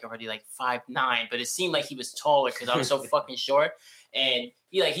probably like already like 5'9", but it seemed like he was taller because I was so fucking short. And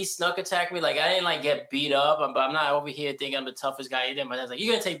he snuck attacked me. Like I didn't like get beat up, but I'm not over here thinking I'm the toughest guy either. My dad's like,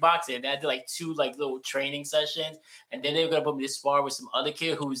 "You're gonna take boxing." And I did like 2 like little training sessions, and then they were gonna put me to spar with some other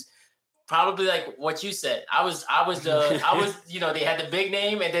kid who's probably like what you said. I was they had the big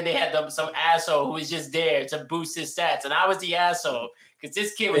name, and then they had some asshole who was just there to boost his stats, and I was the asshole because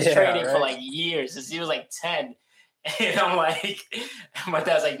this kid was training for like years since he was like 10, and I'm like, my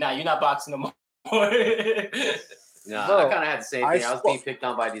dad's like, "Nah, you're not boxing no more." No, I kind of had the same thing. I was being picked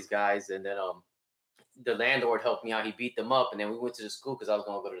on by these guys, and then the landlord helped me out. He beat them up, and then we went to the school because I was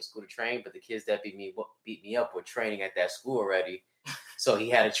going to go to the school to train. But the kids that beat me up were training at that school already, so he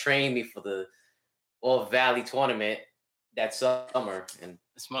had to train me for the All Valley tournament that summer. And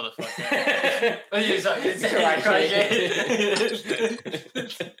this motherfucker,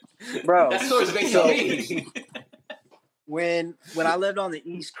 bro, that story's based on me. When I lived on the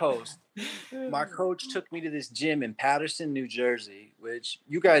East Coast, my coach took me to this gym in Paterson, New Jersey, which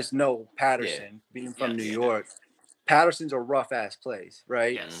you guys know Paterson, being from New York. Patterson's a rough ass place,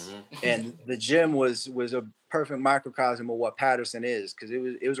 right? Yes. And the gym was a perfect microcosm of what Paterson is, because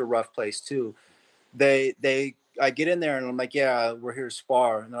it was a rough place too. I get in there and I'm like, "Yeah, we're here to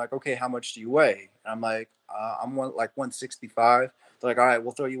spar." And they're like, "Okay, how much do you weigh?" And I'm like, "I'm 165." They're like, "All right,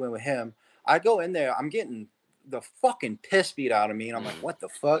 we'll throw you in with him." I go in there, I'm getting the fucking piss beat out of me, and I'm like, "What the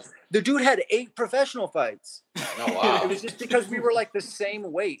fuck?" The dude had 8 professional fights. Oh wow! It was just because we were like the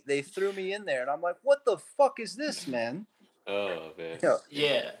same weight. They threw me in there, and I'm like, "What the fuck is this, man?" Oh man.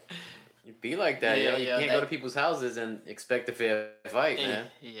 Yeah. You be like that, you can't go to people's houses and expect a fair fight, man.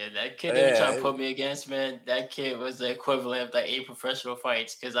 Yeah, that kid they were trying to put me against, man. That kid was the equivalent of like 8 professional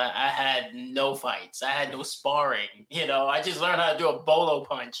fights because I had no fights. I had no sparring. I just learned how to do a bolo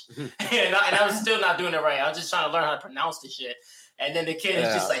punch, and I was still not doing it right. I was just trying to learn how to pronounce the shit. And then the kid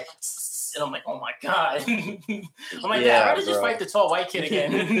is just like, and I'm like, "Oh my god!" I'm like, "Dad, why did you fight the tall white kid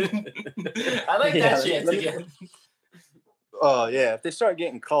again?" I like that shit again. Oh yeah, if they start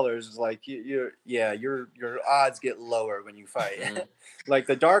getting colors, it's like your odds get lower when you fight. Like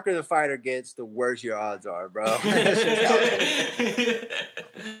the darker the fighter gets, the worse your odds are, bro.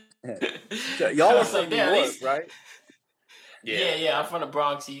 So, y'all are from New York, right? Yeah. I'm from the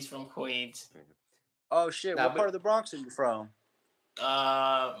Bronx. He's from Queens. Oh shit! What part of the Bronx are you from?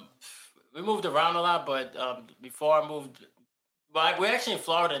 We moved around a lot, but before I moved, we're actually in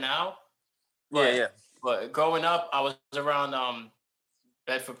Florida now. Yeah. But growing up, I was around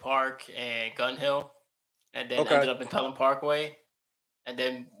Bedford Park and Gun Hill, and then ended up in Pelham Parkway. And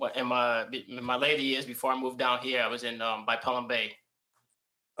then in my later years before I moved down here, I was in by Pelham Bay.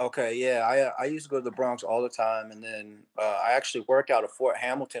 Okay, yeah, I used to go to the Bronx all the time, and then I actually work out of Fort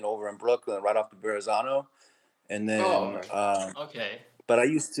Hamilton over in Brooklyn, right off the Verrazano, and then okay. But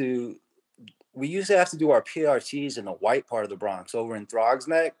we used to have to do our PRTs in the white part of the Bronx, over in Throgs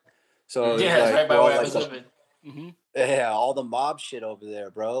Neck. So it's right by where I was living. Yeah, all the mob shit over there,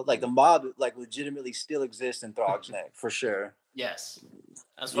 bro. Like the mob, like legitimately still exists in Throgs Neck for sure. Yes,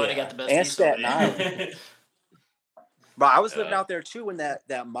 that's why they got the best. And Staten Island. But I was living out there too when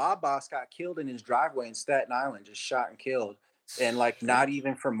that mob boss got killed in his driveway in Staten Island, just shot and killed. and like not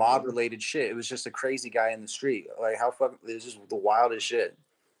even for mob related shit. It was just a crazy guy in the street. Like how fucking this is the wildest shit.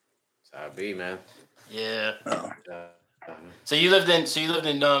 I be, man. Yeah. So you lived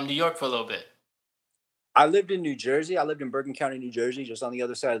in New York for a little bit. I lived in New Jersey. I lived in Bergen County, New Jersey, just on the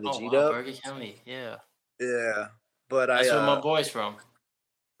other side of the G-Dub. Wow, Bergen County, yeah. Yeah, but that's where my boy's from.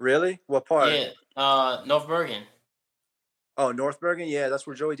 Really? What part? Yeah, North Bergen. Oh, North Bergen. Yeah, that's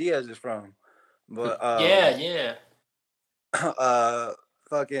where Joey Diaz is from. But yeah.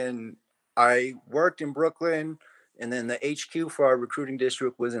 Fucking, I worked in Brooklyn, and then the HQ for our recruiting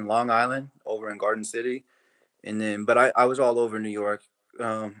district was in Long Island, over in Garden City, and then but I was all over New York.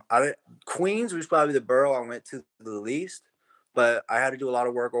 Queens was probably the borough I went to the least, but I had to do a lot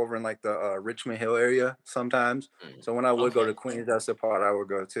of work over in like the Richmond Hill area sometimes. So when I would go to Queens, that's the part I would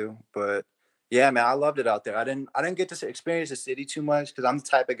go to. But yeah, man, I loved it out there. I didn't get to experience the city too much because I'm the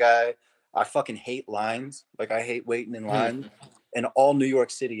type of guy, I fucking hate lines. Like I hate waiting in line. And all New York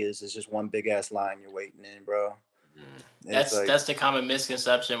City is just one big ass line you're waiting in, bro. That's the common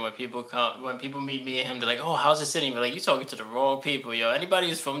misconception when people meet me and him. They're like, "Oh, how's the city?" And we're like, "You talking to the wrong people, yo. Anybody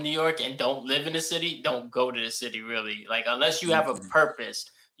who's from New York and don't live in the city, don't go to the city, really. Like, unless you have a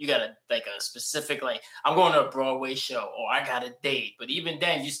purpose, you got a specific, like, I'm going to a Broadway show or I got a date. But even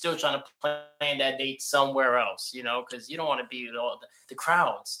then, you're still trying to plan that date somewhere else, you know, because you don't want to be with all the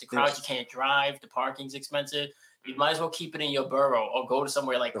crowds. The crowds, you can't drive. The parking's expensive. You might as well keep it in your borough or go to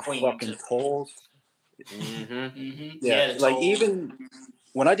somewhere like Queens. Fucking tolls. Yeah, like even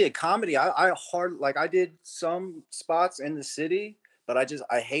when I did comedy, I did some spots in the city, but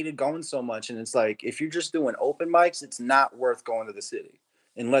I hated going so much. And it's like, if you're just doing open mics, it's not worth going to the city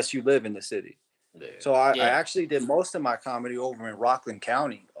unless you live in the city. Yeah. So I actually did most of my comedy over in Rockland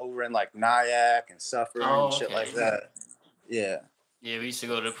County, over in like Nyack and Suffolk and shit like that. Yeah. Yeah, we used to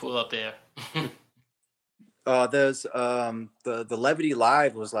go to the pool up there. There's the Levity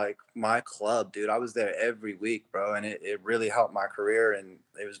Live was like my club, dude. I was there every week, bro, and it really helped my career. And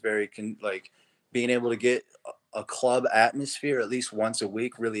it was very like being able to get a club atmosphere at least once a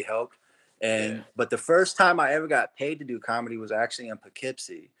week really helped. And but the first time I ever got paid to do comedy was actually in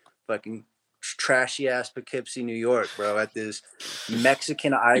Poughkeepsie, fucking trashy ass Poughkeepsie, New York, bro, at this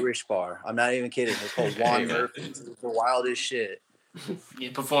Mexican Irish bar. I'm not even kidding. It's called Juan Murphy's. It was the wildest shit.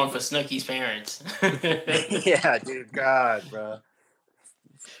 You performed for Snooki's parents. Yeah, dude, God, bro.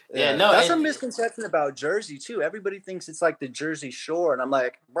 Yeah, no, that's a misconception about Jersey too. Everybody thinks it's like the Jersey Shore, and I'm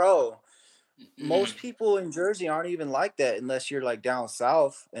like, bro, most people in Jersey aren't even like that unless you're like down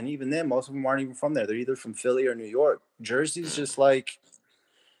south, and even then, most of them aren't even from there. They're either from Philly or New York. Jersey's just like,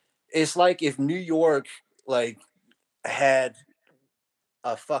 it's like if New York like had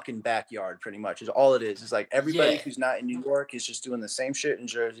a fucking backyard, pretty much is all it is. It's like everybody who's not in New York is just doing the same shit in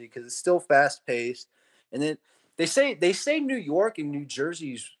Jersey because it's still fast paced. And then they say New York and New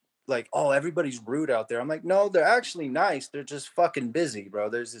Jersey's like, oh, everybody's rude out there. I'm like, no, they're actually nice. They're just fucking busy, bro.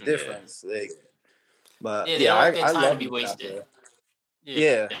 There's a difference. But I love to be wasted.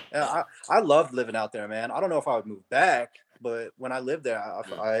 I loved living out there, man. I don't know if I would move back, but when I lived there,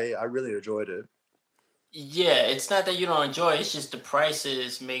 I really enjoyed it. Yeah, it's not that you don't enjoy it. It's just the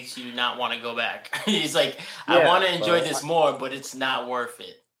prices makes you not want to go back. He's like, I want to enjoy this more, but it's not worth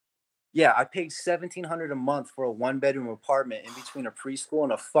it. Yeah, I paid $1,700 a month for a 1-bedroom apartment in between a preschool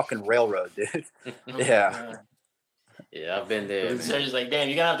and a fucking railroad, dude. Yeah. Yeah, I've been there. So he's like, damn,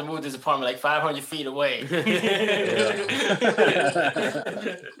 you're gonna have to move this apartment like 500 feet away.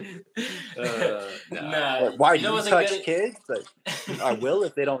 Nah. Why do you touch kids? Like, I will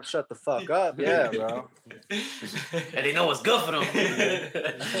if they don't shut the fuck up. Yeah, bro. And they know what's good for them.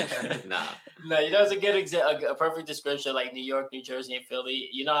 Nah, you know, it's a perfect description like New York, New Jersey, and Philly.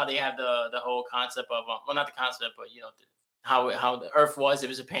 You know how they have the whole concept of well, not the concept, but you know how the Earth was. It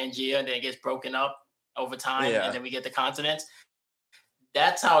was a Pangea, and then it gets broken up over time, and then we get the continents.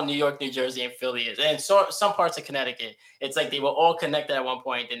 That's how New York, New Jersey, and Philly is, and so some parts of Connecticut. It's like they were all connected at one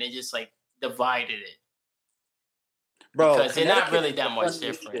point, and they just like divided it, bro. Because they're not really that much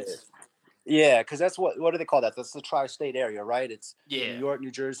difference. Yeah, because that's what do they call that? That's the tri-state area, right? It's New York,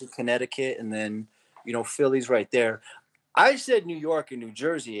 New Jersey, Connecticut, and then Philly's right there. I said New York and New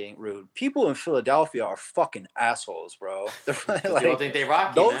Jersey ain't rude. People in Philadelphia are fucking assholes, bro. They're like, you don't think they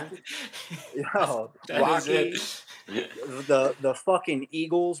Rocky, man? Rocky, the fucking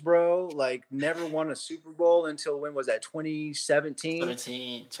Eagles, bro. Like never won a Super Bowl until when was that? 2017?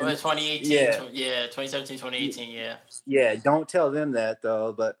 2018. Yeah, 2017, 2018. Yeah. Yeah, don't tell them that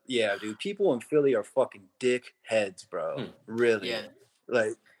though. But yeah, dude, people in Philly are fucking dick heads, bro. Really. Yeah.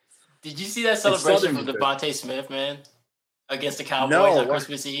 Like, did you see that celebration from Devontae Smith, man? Against the Cowboys on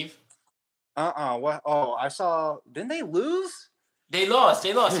Christmas Eve? What? Oh, I saw. Didn't they lose? They lost,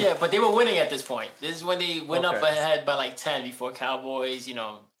 yeah, but they were winning at this point. This is when they went up Okay. ahead by like 10 before Cowboys,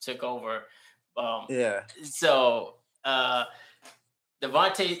 took over. Yeah. So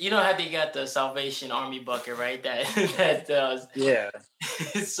Devontae, you know how they got the Salvation Army bucket, right? That does. Yeah.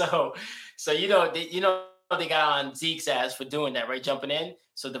 so they got on Zeke's ass for doing that, right? Jumping in.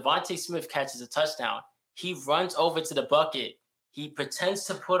 So Devontae Smith catches a touchdown. He runs over to the bucket. He pretends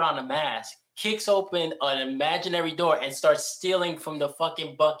to put on a mask, kicks open an imaginary door, and starts stealing from the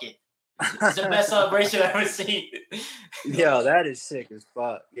fucking bucket. It's the best celebration I've ever seen. Yo, that is sick as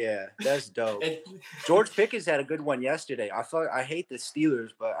fuck. Yeah, that's dope. George Pickens had a good one yesterday. I hate the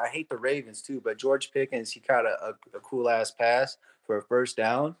Steelers, but I hate the Ravens too. But George Pickens, he caught a cool ass pass for a first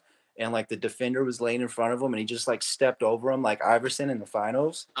down, and like the defender was laying in front of him, and he just like stepped over him like Iverson in the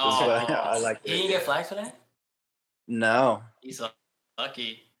finals. Oh, I like. He didn't get flagged for that. No, he's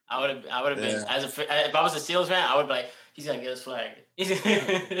lucky. I would have been if I was a Steelers fan, I would be like, he's gonna get us flagged.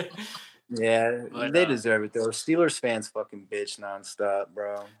 Yeah, but, they deserve it though. Steelers fans fucking bitch nonstop,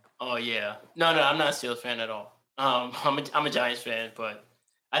 bro. Oh yeah, no, I'm not a Steelers fan at all. I'm a Giants fan, but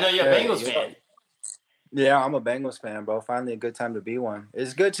I know you're a Bengals fan. Yeah, I'm a Bengals fan, bro. Finally, a good time to be one.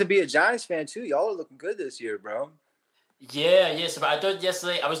 It's good to be a Giants fan too. Y'all are looking good this year, bro. Yeah. So I thought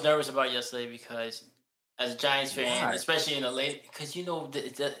yesterday. I was nervous about yesterday because as a Giants fan, especially in the late, because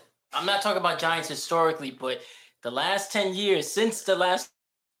I'm not talking about Giants historically, but the last 10 years since the last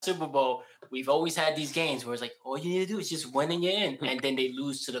Super Bowl, we've always had these games where it's like, all you need to do is just win and you're in. And then they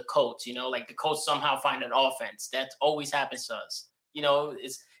lose to the Colts, like the Colts somehow find an offense. That always happens to us.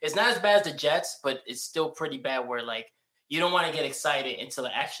 It's not as bad as the Jets, but it's still pretty bad where like you don't want to get excited until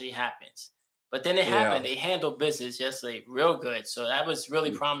it actually happens. But then it happened. They handled business yesterday real good. So that was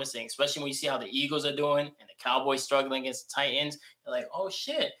really promising, especially when you see how the Eagles are doing and the Cowboys struggling against the Titans. You're like, oh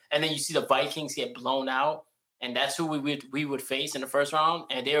shit. And then you see the Vikings get blown out. And that's who we would face in the first round,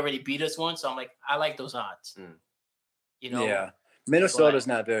 and they already beat us once. So I'm like, I like those odds. Yeah, Minnesota's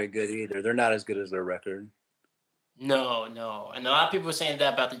not very good either. They're not as good as their record. No, and a lot of people are saying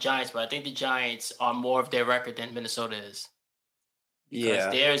that about the Giants, but I think the Giants are more of their record than Minnesota is.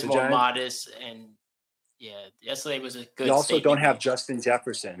 Because theirs more modest, and yesterday was a good. You also don't have Justin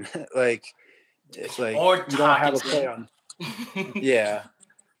Jefferson, it's like or you don't have a play on. Yeah.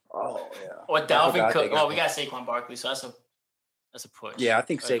 Oh yeah. Or Dalvin Cook. We got Saquon Barkley, so that's a push. Yeah, I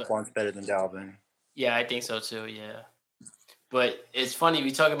think Saquon's better than Dalvin. Yeah, I think so too. Yeah, but it's funny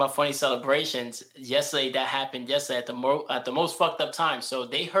we talking about funny celebrations. Yesterday, that happened yesterday at the most fucked up time. So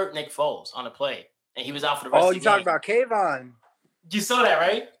they hurt Nick Foles on a play, and he was out for the rest. Oh, you talking about Kayvon? You saw that,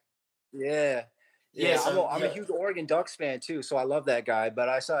 right? Yeah. So, I'm a huge Oregon Ducks fan too, so I love that guy. But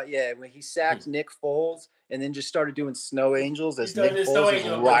I saw, when he sacked Nick Foles and then just started doing snow angels as Nick Foles is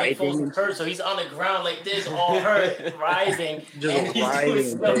riding. Hurt, so he's on the ground like this, all hurt, writhing, just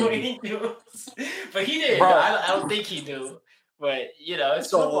riding. Snow angels. But he didn't. I don't think he knew. But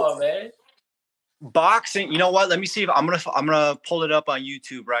it's football, man. Boxing. You know what? Let me see if I'm gonna pull it up on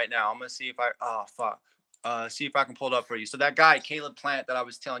YouTube right now. I'm gonna see if see if I can pull it up for you. So that guy Caleb Plant that I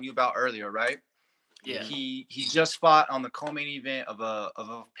was telling you about earlier, right? Yeah. He just fought on the co-main event of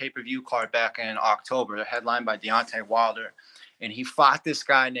a pay-per-view card back in October, headlined by Deontay Wilder, and he fought this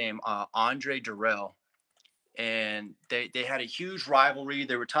guy named Andre Durrell, and they had a huge rivalry.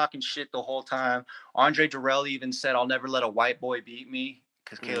 They were talking shit the whole time. Andre Durrell even said, "I'll never let a white boy beat me,"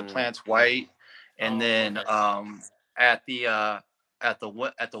 because Caleb Plant's white. And then at the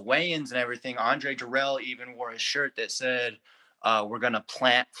weigh-ins and everything, Andre Durrell even wore a shirt that said, we're going to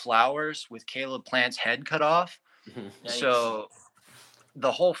plant flowers with Caleb Plant's head cut off. Nice. So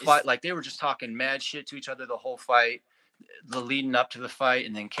the whole fight, like they were just talking mad shit to each other the whole fight, the leading up to the fight.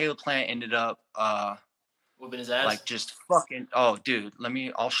 And then Caleb Plant ended up whooping his ass. Like just fucking, oh dude,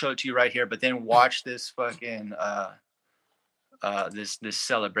 I'll show it to you right here. But then watch this fucking, this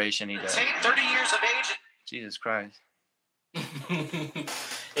celebration he does. 30 years of age. Jesus Christ.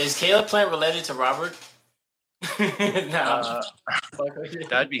 Is Caleb Plant related to Robert? No.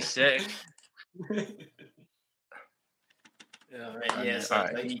 That'd be sick. So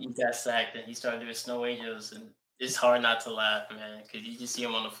right. He got sacked and he started doing snow angels, and it's hard not to laugh, man, because you just see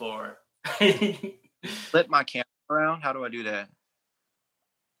him on the floor. Flip my camera around. How do I do that?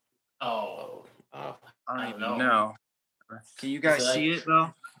 I don't know. Can you guys see it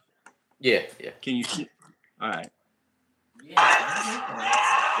though? Yeah. Can you see? All right. Yeah.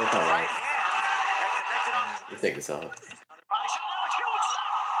 That's all right. You take this off.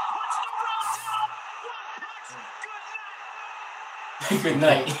 Good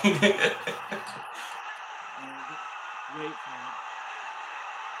night.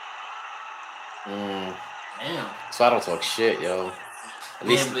 Damn. So I don't talk shit, yo. At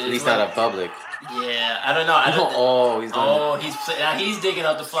least not in public. Yeah, I don't know. He's digging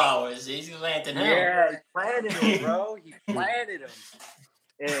up the flowers. He's planting him. Yeah, he planted him, bro. He planted him.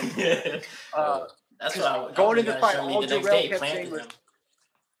 And that's why going into the fight, all Jarrell kept saying him.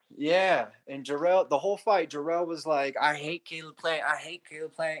 Yeah, and Jarrell, the whole fight, Jarrell was like, I hate Caleb Plant. I hate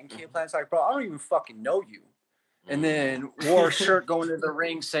Caleb Plant. And Caleb Plant's like, bro, I don't even fucking know you. And then wore a shirt going to the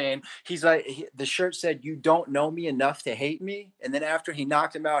ring saying, the shirt said, you don't know me enough to hate me. And then after he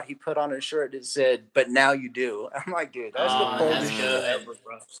knocked him out, he put on a shirt that said, but now you do. I'm like, dude, that's the coldest shit ever,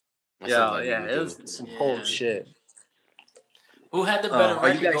 bro. Yeah, it was some cold shit. Who had the better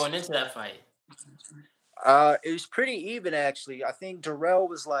record going into that fight? It was pretty even, actually. I think Jarrell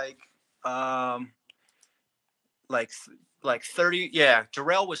was like 30. Yeah,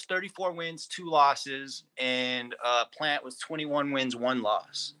 Jarrell was 34 wins, 2 losses, and Plant was 21 wins, 1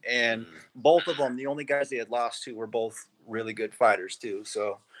 loss. And both of them, the only guys they had lost to, were both really good fighters too.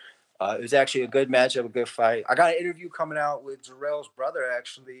 So it was actually a good matchup, a good fight. I got an interview coming out with Jarrell's brother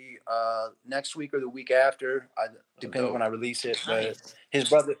actually next week or the week after, depending when I release it. But his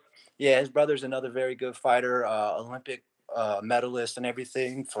brother's another very good fighter, Olympic medalist and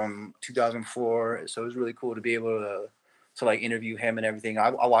everything from 2004. So it was really cool to be able to like interview him and everything. I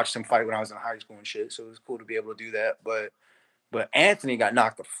watched him fight when I was in high school and shit, so it was cool to be able to do that. But Anthony got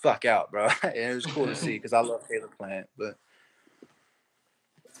knocked the fuck out, bro. And it was cool to see because I love Caleb Plant. But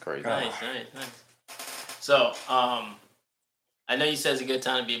that's crazy. Nice. So, I know you said it's a good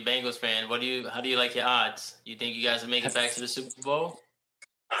time to be a Bengals fan. How do you like your odds? You think you guys will make it back to the Super Bowl?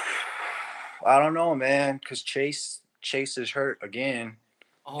 I don't know, man, because Chase is hurt again.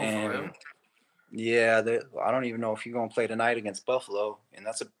 Oh, for real? Yeah, I don't even know if he's gonna play tonight against Buffalo, and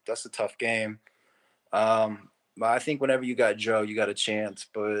that's a tough game. But I think whenever you got Joe, you got a chance.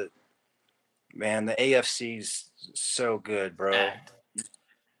 But man, the AFC's so good, bro.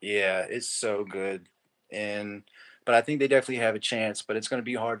 Yeah, it's so good, but I think they definitely have a chance. But it's gonna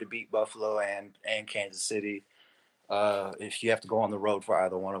be hard to beat Buffalo and Kansas City if you have to go on the road for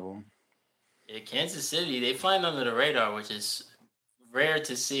either one of them. Yeah, Kansas City, they flying under the radar, which is rare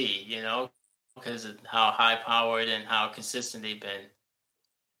to see, because of how high-powered and how consistent they've been.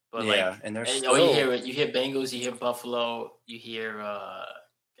 But and they're you hear Bengals, you hear Buffalo, you hear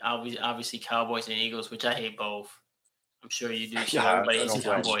obviously Cowboys and Eagles, which I hate both. I'm sure you do too. Everybody hates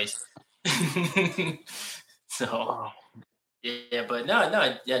Cowboys. So but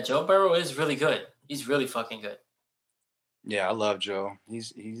no, Joe Burrow is really good. He's really fucking good. Yeah, I love Joe.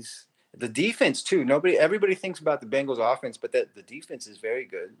 He's the defense too. Everybody thinks about the Bengals offense, but the defense is very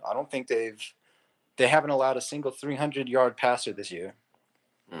good. I don't think they haven't allowed a single 300-yard passer this year.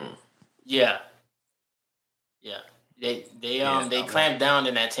 Yeah. They clamped down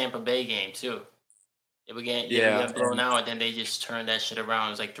in that Tampa Bay game too. They were getting blown out, and then they just turned that shit around.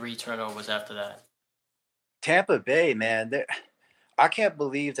 It was like 3 turnovers after that. Tampa Bay, man, I can't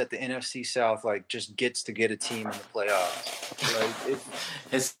believe that the NFC South just gets to get a team in the playoffs.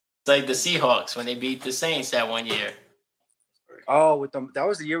 It's like the Seahawks when they beat the Saints that one year. Oh, that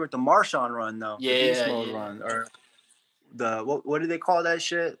was the year with the Marshawn run, though. Yeah, the Beast Mode run, or the what do they call that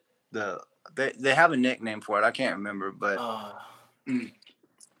shit? They have a nickname for it. I can't remember, but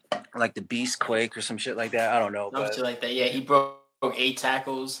like the Beast Quake or some shit like that. I don't know. Something like that. Yeah, he broke 8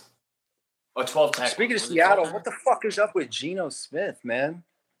 tackles or 12 tackles. Speaking of Seattle, what the fuck is up with Geno Smith, man?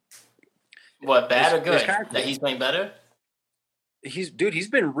 What, bad or good? That he's playing better? He's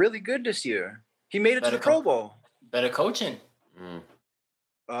been really good this year. He made it to the Pro Bowl. Better coaching.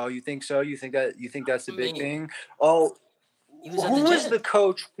 Oh, you think so? You think that's the big thing? Oh, who was the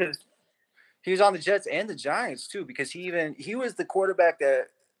coach? He was on the Jets and the Giants too, because he was the quarterback that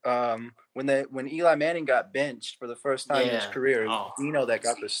when Eli Manning got benched for the first time in his career, it was Geno that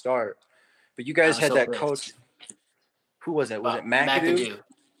got the start. But you guys had that coach. Who was it? Was it McAdoo?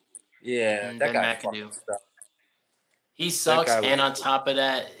 Yeah, that guy McAdoo. He sucks, and on top of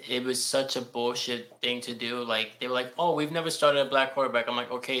that, it was such a bullshit thing to do. Like, they were like, oh, we've never started a black quarterback. I'm like,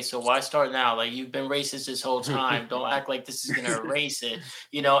 okay, so why start now? Like, you've been racist this whole time. Don't act like this is going to erase it,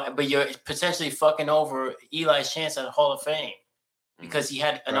 but you're potentially fucking over Eli's chance at the Hall of Fame because he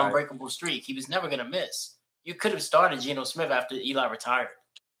had an unbreakable streak. He was never going to miss. You could have started Geno Smith after Eli retired.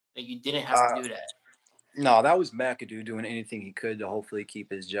 Like, you didn't have to do that. No, that was McAdoo doing anything he could to hopefully keep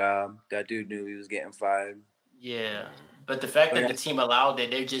his job. That dude knew he was getting fired. Yeah, but the fact that the team allowed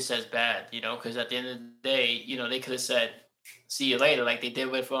it, they're just as bad, because at the end of the day, they could have said, see you later, like they did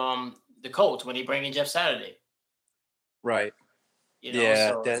with the Colts when they bring in Jeff Saturday. Right.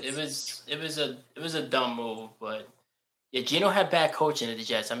 So it was a dumb move, but Yeah, Gino had bad coaching at the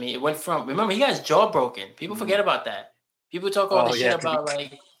Jets. I mean, it went from, remember, he got his jaw broken. People forget about that. People talk all this shit about,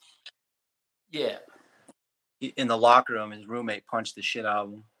 like, yeah. In the locker room, his roommate punched the shit out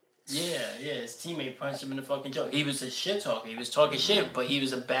of him. Yeah, his teammate punched him in the fucking jaw. He was a shit talker. He was talking shit, but he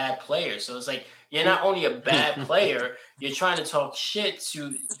was a bad player. So it's like, you're not only a bad player, you're trying to talk shit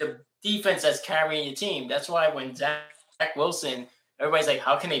to the defense that's carrying your team. That's why when Zach Wilson, everybody's like,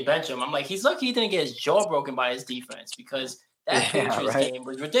 how can they bench him? I'm like, he's lucky he didn't get his jaw broken by his defense, because that Patriots game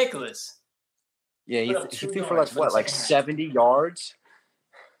was ridiculous. Yeah, he threw for like 70 yards?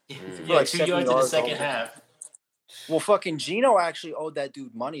 Yeah, like 2 yards in the second half. Well, fucking Gino actually owed that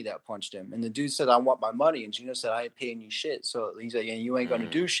dude money that punched him. And the dude said, I want my money. And Gino said, I ain't paying you shit. So he's like, yeah, you ain't going to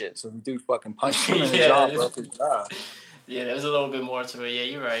do shit. So the dude fucking punched him in the jaw, broke his jaw. Yeah, there was a little bit more to it. Yeah,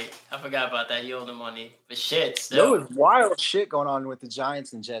 you're right. I forgot about that. He owed the money. But shit, still. There was wild shit going on with the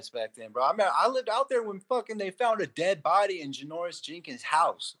Giants and Jets back then, bro. I mean, I lived out there when fucking they found a dead body in Janoris Jenkins'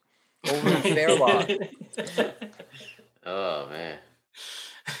 house over in Fairlawn. Oh, man.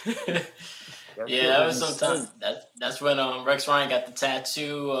 Yeah, that was sometime. That's when Rex Ryan got the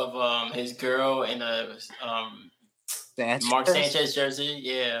tattoo of his girl in a Mark Sanchez jersey.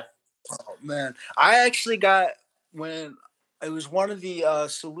 Yeah. Oh man, I actually got when it was one of the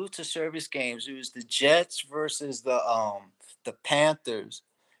salute to service games. It was the Jets versus the Panthers.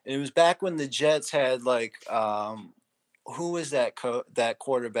 It was back when the Jets had like who was that that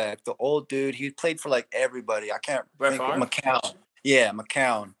quarterback? The old dude. He played for like everybody. I can't think of McCown. Yeah,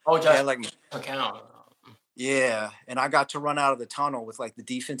 McCown. Oh, Josh McCown. Yeah, and I got to run out of the tunnel with like the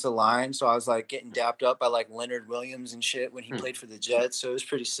defensive line, so I was like getting dapped up by like Leonard Williams and shit when he played for the Jets. So it was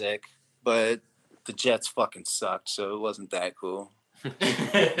pretty sick, but the Jets fucking sucked, so it wasn't that cool. Oh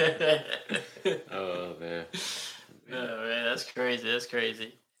man, that's crazy. That's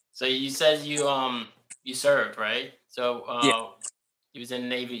crazy. So you said you served, right? So you was in the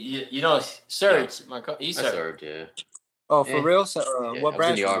Navy. You don't serve, Marco. You served. I served, yeah. Oh, for real? So, what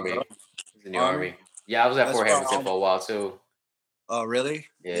branch? I was in the Army. I was in the Army. Yeah, I was at Fort Hamilton for a while too. Oh, really?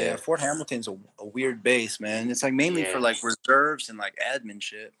 Yeah. Fort Hamilton's a weird base, man. It's like mainly for like reserves and like admin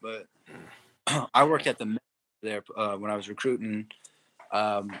shit. But I worked at the there when I was recruiting.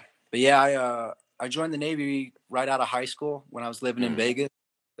 But yeah, I joined the Navy right out of high school when I was living in Vegas,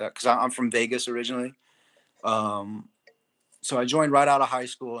 because I'm from Vegas originally. So I joined right out of high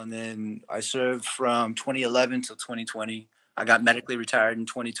school, and then I served from 2011 till 2020. I got medically retired in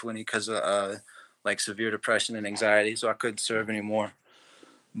 2020 because of like severe depression and anxiety, so I couldn't serve anymore.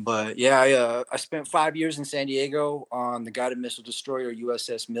 But yeah, I spent 5 years in San Diego on the guided missile destroyer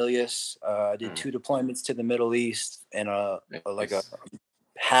USS Milius. I did 2 deployments to the Middle East and like a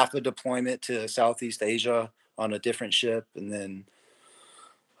half a deployment to Southeast Asia on a different ship, and then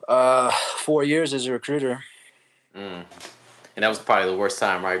 4 years as a recruiter. And that was probably the worst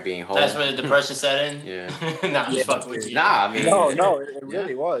time, right? Being home. That's when the depression set in. Yeah. Fuck with you. Nah, I mean, no, it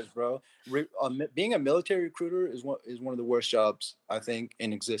really was, bro. Being a military recruiter is one of the worst jobs I think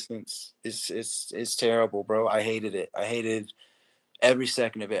in existence. It's terrible, bro. I hated it. I hated every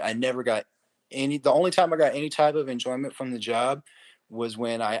second of it. I never got the only time I got any type of enjoyment from the job was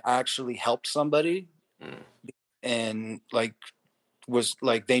when I actually helped somebody, and like was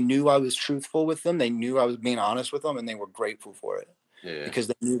like they knew I was truthful with them. They knew I was being honest with them, and they were grateful for it because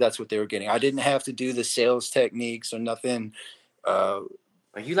they knew that's what they were getting. I didn't have to do the sales techniques or nothing.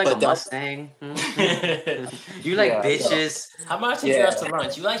 Like you like a Mustang? You like bitches? How much did you ask to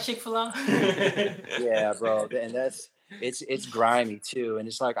lunch? You like Chick-fil-A? Yeah, bro, and it's grimy too, and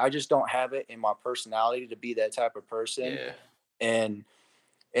it's like I just don't have it in my personality to be that type of person. And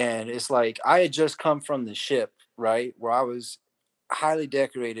it's like I had just come from the ship, right, where I was highly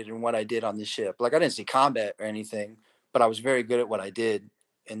decorated in what I did on the ship. Like I didn't see combat or anything, but I was very good at what I did.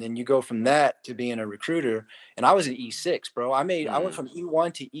 And then you go from that to being a recruiter, and I was an E6, bro. I went from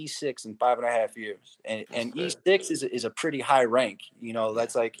E1 to E6 in 5.5 years, and E6 is a pretty high rank. You know,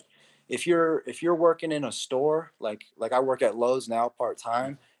 that's like if you're working in a store, like I work at Lowe's now part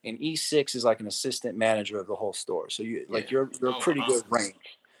time, and E6 is like an assistant manager of the whole store. So you're a pretty good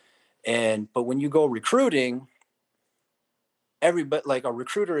rank. But when you go recruiting, everybody, like a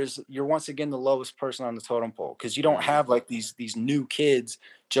recruiter you're once again the lowest person on the totem pole, because you don't have like these new kids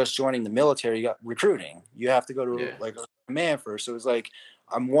just joining the military. You got recruiting. You have to go to like a command first. So it's like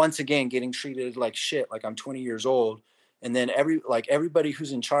I'm once again getting treated like shit, like I'm 20 years old. And then everybody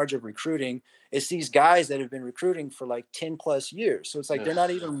who's in charge of recruiting, it's these guys that have been recruiting for like 10 plus years. So it's like they're not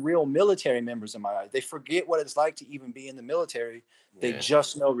even real military members in my eyes. They forget what it's like to even be in the military. They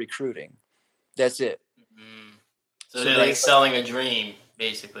just know recruiting. That's it. So they're like selling a dream,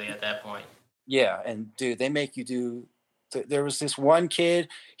 basically, at that point. Yeah, and dude, they make you do there was this one kid.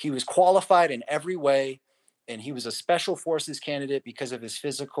 He was qualified in every way, and he was a special forces candidate because of his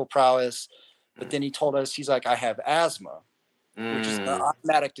physical prowess. But then he told us, he's like, I have asthma, which is an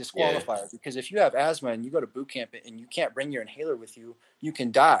automatic disqualifier, because if you have asthma and you go to boot camp and you can't bring your inhaler with you, you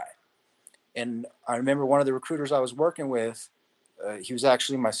can die. And I remember one of the recruiters I was working with, he was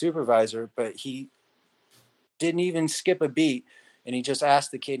actually my supervisor, but he didn't even skip a beat. And he just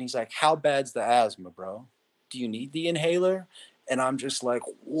asked the kid, and he's like, how bad's the asthma, bro? Do you need the inhaler? And I'm just like,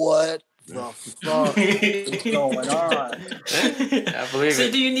 what the fuck is going on? I believe so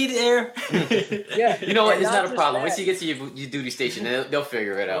it. Do you need air? Yeah. You know what? It's not a problem. Once you get to your duty station, they'll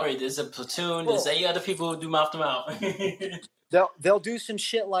figure it out. Right, there's a platoon. There's 8 other people who do mouth to mouth. They'll do some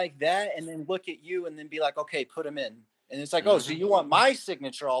shit like that and then look at you and then be like, okay, put him in. And it's like, oh, so you want my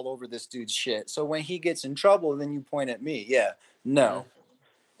signature all over this dude's shit. So when he gets in trouble, then you point at me. Yeah. No.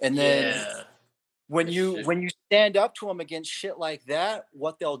 And then when you stand up to them against shit like that,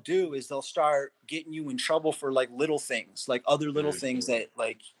 what they'll do is they'll start getting you in trouble for like little things, like other little things that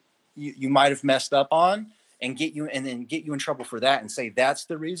like you might have messed up on, and then get you in trouble for that and say that's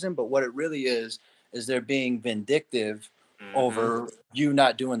the reason. But what it really is they're being vindictive over you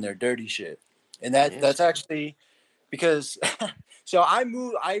not doing their dirty shit. And that's actually because so I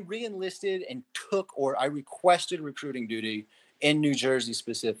re-enlisted and I requested recruiting duty in New Jersey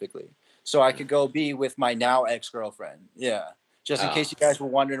specifically, so I could go be with my now ex-girlfriend. Yeah. Just in case you guys were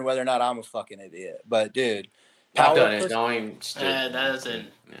wondering whether or not I'm a fucking idiot. But dude, I've done it. That isn't.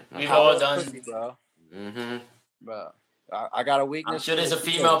 We've all done pussy, bro. Mm-hmm. Bro. I got a weakness. I'm sure there's a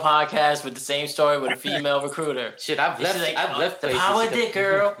female podcast with the same story with a female recruiter. Shit, I've left places. Power dick,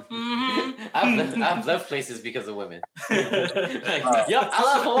 girl. I've left places because of women. I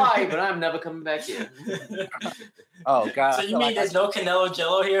love Hawaii, but I'm never coming back here. Oh God! So you mean there's no Canelo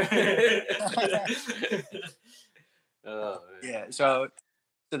Jello here? Yeah. So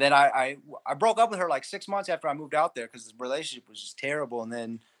then I broke up with her like 6 months after I moved out there because the relationship was just terrible, and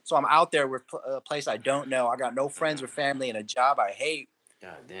then. So I'm out there with a place I don't know. I got no friends or family and a job I hate.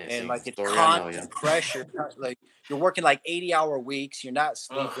 God damn, and like it's constant pressure. Like you're working like 80-hour weeks. You're not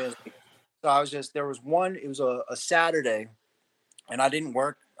sleeping. So there was one, it was a Saturday and I didn't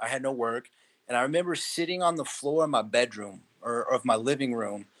work. I had no work. And I remember sitting on the floor of my bedroom or of my living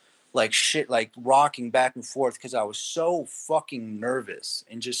room, like shit, like rocking back and forth because I was so fucking nervous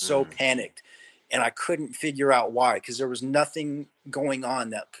and just so panicked. And I couldn't figure out why, because there was nothing going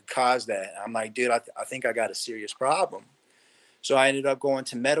on that could cause that. I'm like, dude, I think I got a serious problem. So I ended up going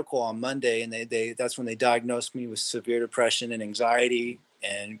to medical on Monday, and that's when they diagnosed me with severe depression and anxiety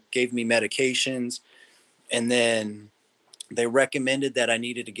and gave me medications. And then they recommended that I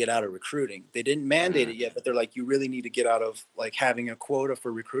needed to get out of recruiting. They didn't mandate it yet, but they're like, you really need to get out of like having a quota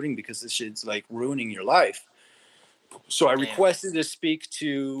for recruiting because this shit's like ruining your life. So I requested to speak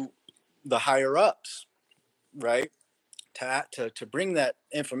to the higher ups, right, to bring that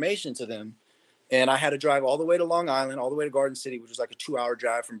information to them. And I had to drive all the way to Long Island, all the way to Garden City, which was like a 2-hour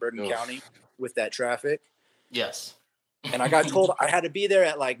drive from Bergen County with that traffic. Yes. And I got told I had to be there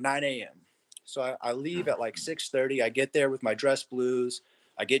at like 9 a.m. So I leave at like 6:30. I get there with my dress blues.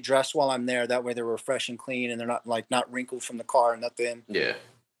 I get dressed while I'm there. That way they're fresh and clean and they're not wrinkled from the car or nothing. Yeah.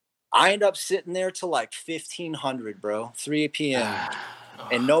 I end up sitting there till like 1500, bro, 3 p.m.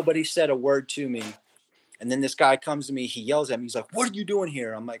 And nobody said a word to me. And then this guy comes to me, he yells at me, he's like, what are you doing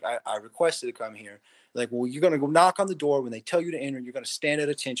here? I'm like, I requested to come here. Like, well, you're going to go knock on the door. When they tell you to enter, you're going to stand at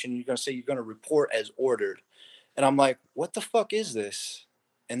attention. And you're going to say you're going to report as ordered. And I'm like, what the fuck is this?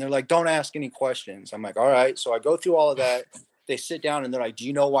 And they're like, don't ask any questions. I'm like, all right. So I go through all of that. They sit down and they're like, do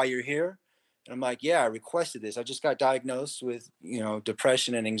you know why you're here? And I'm like, yeah, I requested this. I just got diagnosed with,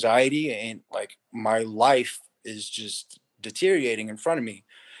 depression and anxiety. And like, my life is just deteriorating in front of me.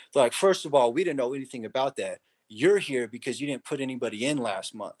 They're like, first of all, we didn't know anything about that. You're here because you didn't put anybody in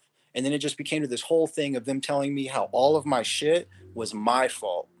last month. And then it just became to this whole thing of them telling me how all of my shit was my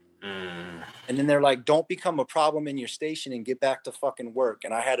fault. And then they're like, don't become a problem in your station and get back to fucking work.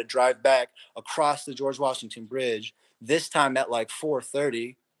 And I had to drive back across the George Washington Bridge, this time at like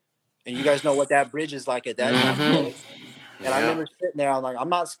 4:30. And you guys know what that bridge is like at that time. And I remember sitting there, I'm like, I'm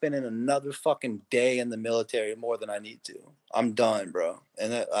not spending another fucking day in the military more than I need to. I'm done, bro.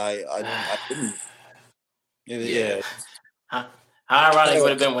 And I didn't. Yeah. How ironic it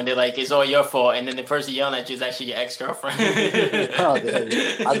would have been when they're like, it's all your fault, and then the person yelling at you is actually your ex-girlfriend. Oh, dude.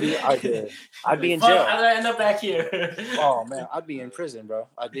 I'd be in jail. How did I end up back here? Oh, man. I'd be in prison, bro.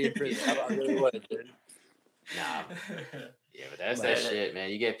 I'd be in prison. I really would, dude. Nah. Yeah, but that's that shit, man.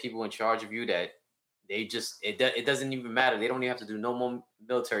 You get people in charge of you that they just it doesn't even matter. They don't even have to do no more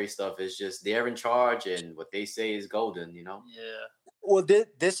military stuff. It's just they're in charge, and what they say is golden. You know. Yeah. Well,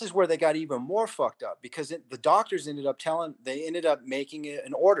 this is where they got even more fucked up because the doctors ended up making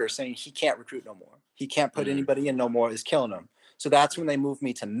an order saying he can't recruit no more. He can't put anybody in no more. It's killing him. So that's when they moved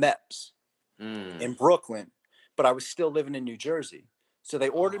me to MEPS in Brooklyn, but I was still living in New Jersey. So they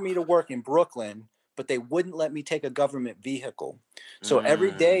ordered me to work in Brooklyn, but they wouldn't let me take a government vehicle. So every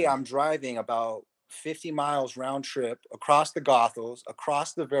day I'm driving about 50 miles round trip across the Gothels,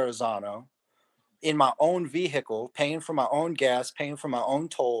 across the Verrazano, in my own vehicle, paying for my own gas, paying for my own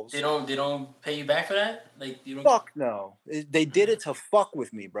tolls. They don't pay you back for that? Like you don't. Fuck no. They did it to fuck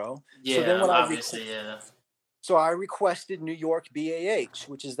with me, bro. Yeah, so then when obviously, So I requested New York BAH,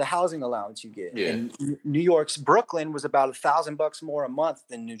 which is the housing allowance you get. Yeah. And New York's Brooklyn was about $1,000 more a month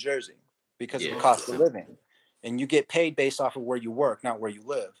than New Jersey because of the cost of living. And you get paid based off of where you work, not where you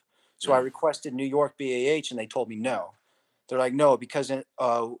live. So I requested New York BAH, and they told me no. They're like, no, because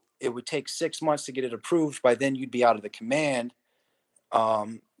it would take 6 months to get it approved. By then you'd be out of the command.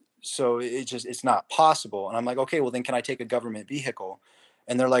 So it's not possible. And I'm like, okay, well then can I take a government vehicle?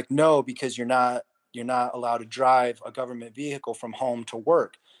 And they're like, no, because you're not allowed to drive a government vehicle from home to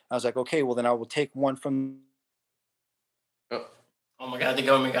work. I was like, okay, well then I will take one from. Oh my God, the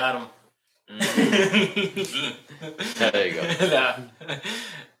government got him. There you go. Nah.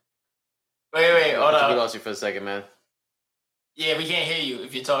 Wait, hold on. We lost you for a second, man. Yeah, we can't hear you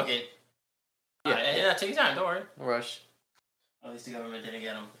if you're talking. Yeah, take your time. Don't worry. No rush. At least the government didn't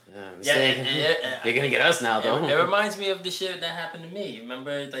get him. They're gonna get us now, though. It reminds me of the shit that happened to me.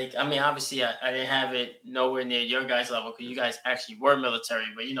 Remember, like, I mean, obviously, I didn't have it nowhere near your guys' level because you guys actually were military,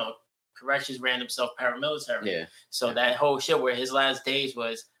 but corrections ran himself paramilitary. Yeah. So that whole shit where his last days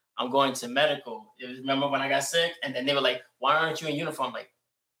was, I'm going to medical. Remember when I got sick, and then they were like, "Why aren't you in uniform?" Like,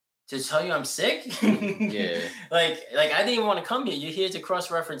 to tell you I'm sick? Yeah. Like I didn't even want to come here. You're here to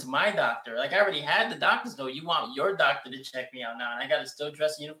cross-reference my doctor. Like I already had the doctors know. You want your doctor to check me out now, and I got to still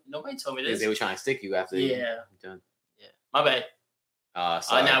dress. Nobody told me this. They were trying to stick you after. Yeah. Done. Yeah. My bad.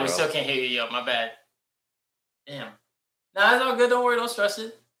 Sorry, now bro. we still can't hear you. Yo. My bad. Damn. Nah, it's all good. Don't worry. Don't stress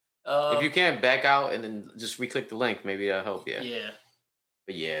it. If you can't back out and then just re-click the link, maybe that'll help. Yeah. Yeah.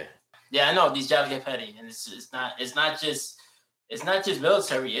 But yeah. Yeah, I know these jobs get petty, and it's not just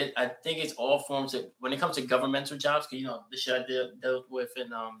military. I think it's all forms of when it comes to governmental jobs. Because the shit I dealt with in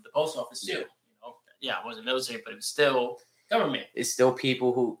the post office too. Yeah. I wasn't military, but it was still government. It's still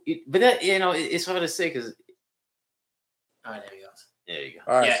people who, but that it's hard to say because. All right, there you go. There you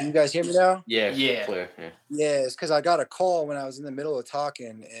go. All right, can you guys hear me now? Yeah. Clear. Yeah, it's because I got a call when I was in the middle of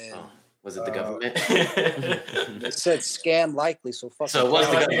talking, and was it the government? It said scam likely, so fuck. So it was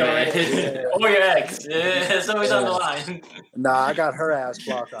the government. Yeah. Or your ex. It's always on the line. Nah, I got her ass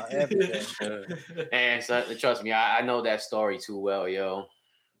blocked on everything. And so, trust me, I know that story too well, yo.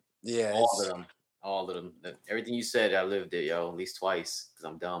 Yeah, all of them. Everything you said, I lived it, yo, at least twice because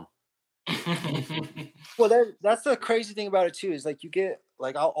I'm dumb. Well, that's the crazy thing about it too. Is like you get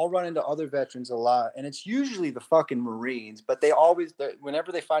like I'll run into other veterans a lot, and it's usually the fucking Marines. But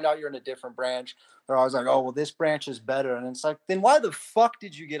whenever they find out you're in a different branch, they're always like, "Oh, well, this branch is better." And it's like, then why the fuck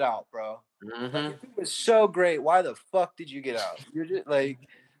did you get out, bro? Mm-hmm. Like, if it was so great, why the fuck did you get out? You're just like,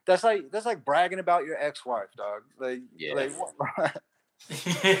 that's like bragging about your ex-wife, dog. Like, yeah. Like, what?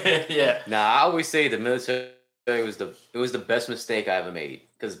 Yeah. Nah, I always say the military was the best mistake I ever made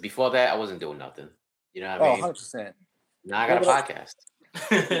because before that I wasn't doing nothing. You know what I mean? 100%. Now I got a podcast.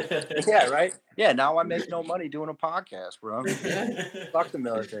 Yeah, right. Yeah, now I make no money doing a podcast, bro. Fuck the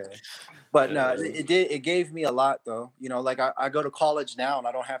military. But no, it gave me a lot though. Like I go to college now and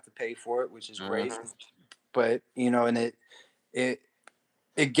I don't have to pay for it, which is great. But and it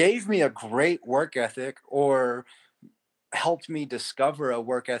gave me a great work ethic, or helped me discover a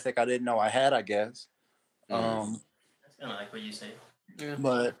work ethic I didn't know I had, I guess. That's kind of like what you say. Yeah.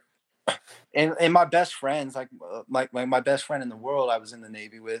 But and my best friends, like my best friend in the world, I was in the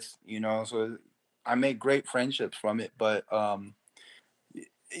Navy with, so I made great friendships from it. But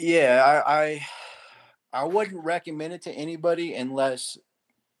yeah, I wouldn't recommend it to anybody unless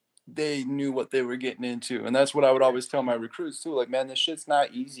they knew what they were getting into, and that's what I would always tell my recruits too. Like, man, this shit's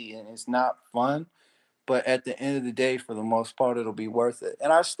not easy and it's not fun. But at the end of the day, for the most part, it'll be worth it.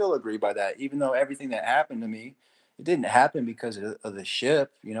 And I still agree by that, even though everything that happened to me, it didn't happen because of the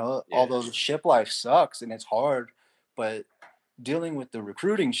ship, although the ship life sucks and it's hard. But dealing with the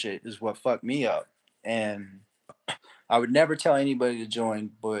recruiting shit is what fucked me up. And I would never tell anybody to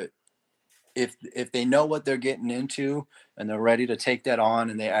join, but if they know what they're getting into and they're ready to take that on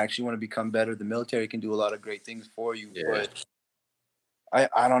and they actually want to become better, the military can do a lot of great things for you. Yeah. But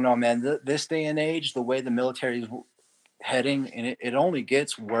I don't know, man. This day and age, the way the military is heading, and it only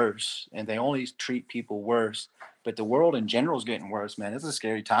gets worse, and they only treat people worse. But the world in general is getting worse, man. It's a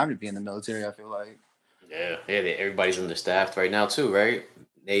scary time to be in the military, I feel like. Yeah, everybody's understaffed right now too, right? Oh,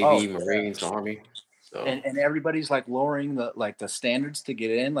 Navy, Marines, Army. So and everybody's like lowering the standards to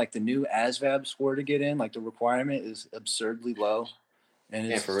get in, like the new ASVAB score to get in, like the requirement is absurdly low. And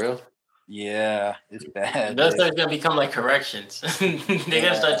yeah, it's for real. yeah, it's bad. That's gonna become like corrections. They're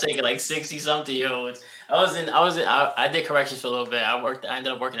gonna start taking like 60 something year olds. I did corrections for a little bit. I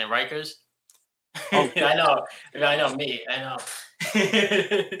ended up working at Rikers. Oh, I know me. I know.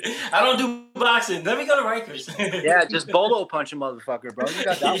 I don't do boxing. Let me go to Rikers. yeah, just bolo punch a motherfucker, bro. You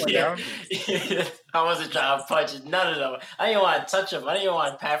got that one down. I wasn't trying to punch none of them. I didn't want to touch them. I didn't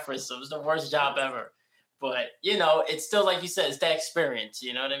want to pat for them. It was the worst job ever. But it's still like you said, it's that experience.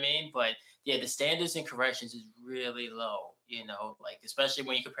 You know what I mean? But yeah, the standards in corrections is really low. Like especially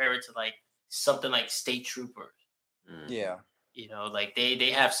when you compare it to like something like state troopers. Yeah. Like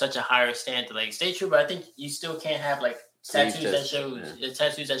they have such a higher standard. Like state trooper, I think you still can't have like tattoos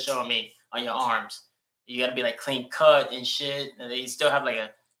that show on your arms. You got to be like clean cut and shit. And they still have like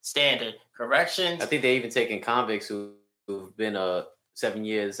a standard. Corrections, I think they even taking convicts who've been 7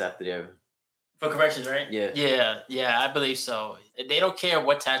 years after their for corrections, right? Yeah, I believe so. They don't care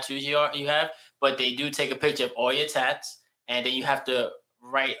what tattoos you have, but they do take a picture of all your tats, and then you have to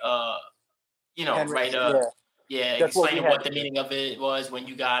write explain what the meaning of it was when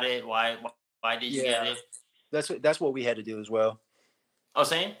you got it, why did you get it. That's what we had to do as well. Oh,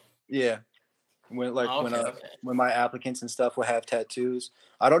 same? Yeah. When my applicants and stuff would have tattoos.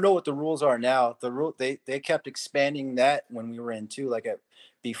 I don't know what the rules are now. They kept expanding that when we were in too. Like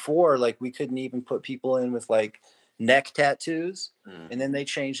before, like we couldn't even put people in with like neck tattoos, and then they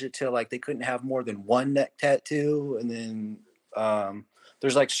changed it to like they couldn't have more than one neck tattoo, and then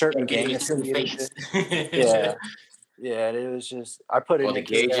there's like certain gang affiliations. Yeah, it was just I put all the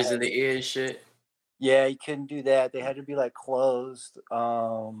gauges in the ear and shit. Yeah, you couldn't do that. They had to be like closed.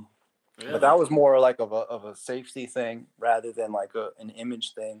 But that was more like of a safety thing rather than like an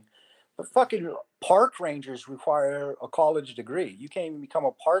image thing. But fucking park rangers require a college degree. You can't even become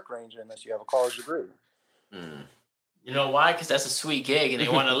a park ranger unless you have a college degree. You know why? Because that's a sweet gig, and they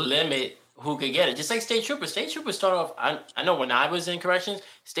want to limit who could get it. Just like state troopers. State troopers start off. I know when I was in corrections,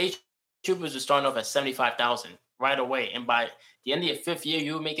 state troopers were starting off at 75,000 right away, and by the end of your fifth year,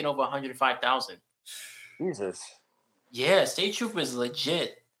 you were making over 105,000. Jesus. Yeah, state troopers is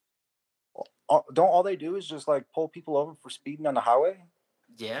legit. Don't all they do is just like pull people over for speeding on the highway?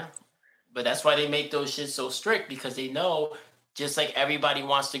 Yeah, but that's why they make those shit so strict, because they know, just like everybody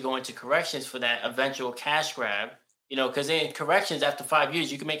wants to go into corrections for that eventual cash grab, because in corrections after 5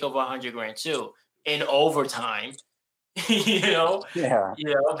 years you can make over 100 grand too in overtime.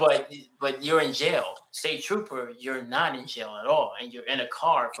 But you're in jail. State trooper, you're not in jail at all, and you're in a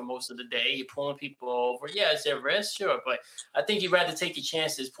car for most of the day. You're pulling people over. Yeah, is there risk? Sure, but I think you'd rather take your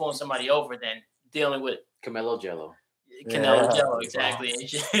chances pulling somebody over than dealing with Canelo Jello. Canelo Jello, exactly.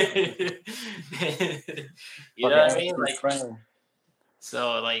 You know what I mean? Like,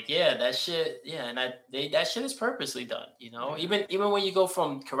 so like, yeah, that shit, yeah, and that shit is purposely done. Even when you go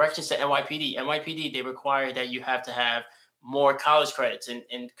from corrections to NYPD, they require that you have to have more college credits.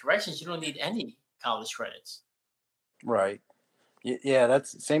 In corrections, you don't need any college credits. Right. Yeah,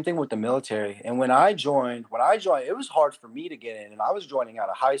 that's the same thing with the military. And when I joined, it was hard for me to get in, and I was joining out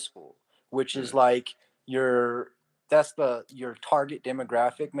of high school, which is like your target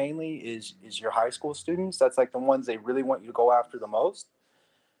demographic mainly is your high school students. That's like the ones they really want you to go after the most.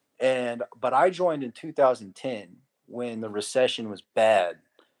 But I joined in 2010 when the recession was bad.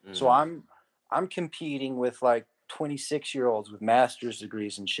 So I'm competing with like 26-year-olds with master's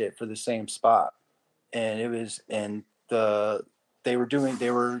degrees and shit for the same spot. And they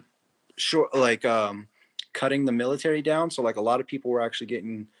were short, like cutting the military down. So like a lot of people were actually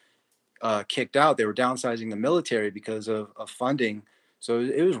getting kicked out. They were downsizing the military because of funding. So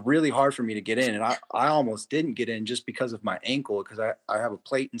it was really hard for me to get in, and I almost didn't get in just because of my ankle, because I have a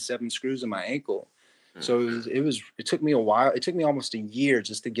plate and 7 screws in my ankle. So it took me a while. It took me almost a year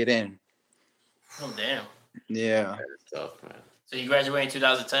just to get in. Oh damn. Yeah. That's tough, man. So you graduated in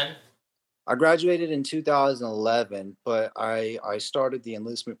 2010? I graduated in 2011, but I started the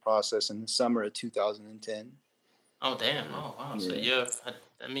enlistment process in the summer of 2010. Oh damn! Oh wow! Yeah.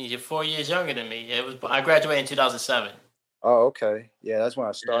 So you're 4 years younger than me. I graduated in 2007. Oh, okay. Yeah, that's when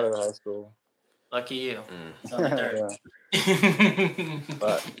I started high school. Lucky you.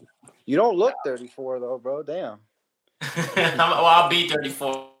 But you don't look 34 though, bro. Damn. I'll be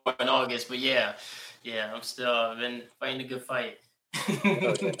 34 in August, but yeah, I've been fighting a good fight.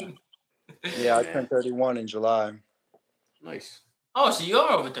 Yeah, I turned 31 in July. Nice. Oh, so you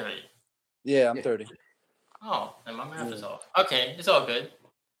are over 30. Yeah, I'm 30. Oh, and my math is off. Okay, it's all good.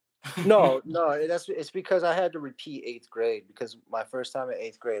 No, it's because I had to repeat 8th grade because my first time in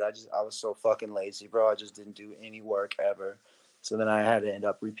 8th grade, I was so fucking lazy, bro. I just didn't do any work ever. So then I had to end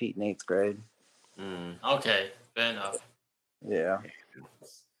up repeating 8th grade. Okay, fair enough. Yeah.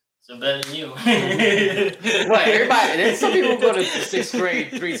 So better than you. Right, everybody. Then some people go to 6th grade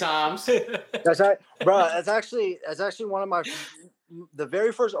 3 times. That's right, bro. That's actually one of my. The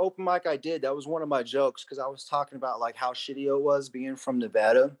very first open mic I did, that was one of my jokes because I was talking about like how shitty it was being from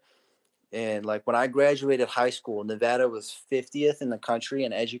Nevada. And like when I graduated high school, Nevada was 50th in the country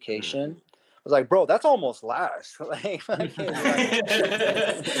in education. I was like, bro, that's almost last. Like, that's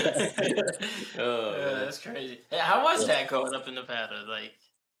crazy. Hey, how was that growing up in Nevada? Like,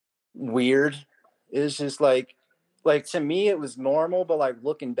 weird. It's just like to me it was normal, but like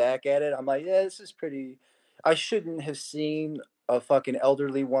looking back at it, I'm like, yeah, this is pretty. I shouldn't have seen a fucking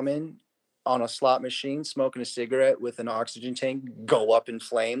elderly woman on a slot machine smoking a cigarette with an oxygen tank go up in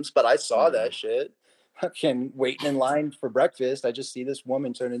flames, but I saw that shit. Fucking waiting in line for breakfast, I just see this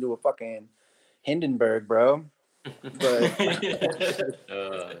woman turn into a fucking Hindenburg, bro. But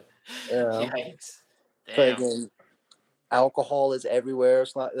yikes. Fucking alcohol is everywhere.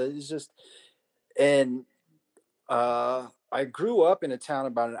 It's just, and I grew up in a town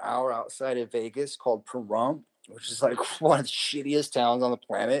about an hour outside of Vegas called Pahrump, which is like one of the shittiest towns on the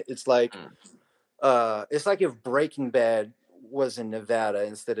planet. It's like if Breaking Bad was in Nevada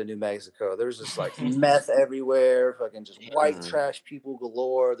instead of New Mexico. There's just like meth everywhere, fucking just white trash people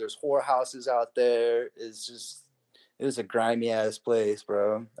galore. There's whorehouses out there. It was a grimy ass place,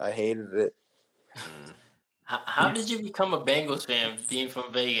 bro. I hated it. How did you become a Bengals fan being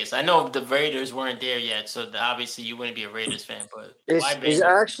from Vegas? I know the Raiders weren't there yet, so obviously you wouldn't be a Raiders fan, but why Bengals? It's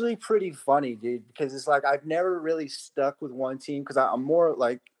actually pretty funny, dude, because it's like I've never really stuck with one team because I'm more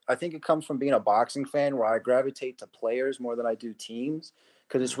like, I think it comes from being a boxing fan where I gravitate to players more than I do teams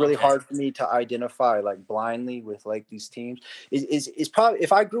because it's really hard for me to identify like blindly with like these teams. It's probably,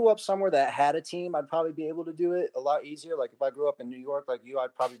 if I grew up somewhere that had a team, I'd probably be able to do it a lot easier. Like if I grew up in New York like you,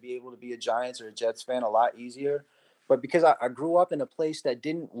 I'd probably be able to be a Giants or a Jets fan a lot easier. But because I grew up in a place that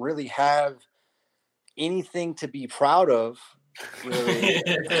didn't really have anything to be proud of, really,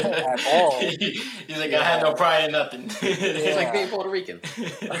 at all. He's like, I had no pride in nothing. He's like being Puerto Rican.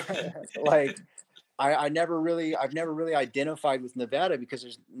 Like, I've never really identified with Nevada because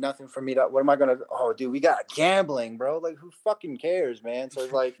there's nothing for me to. What am I gonna? Oh, dude, we got gambling, bro. Like, who fucking cares, man? So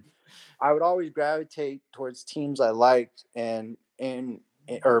it's like, I would always gravitate towards teams I liked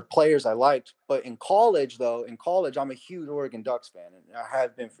or players I liked. But in college, I'm a huge Oregon Ducks fan, and I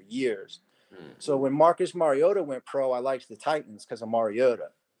have been for years. So when Marcus Mariota went pro, I liked the Titans because of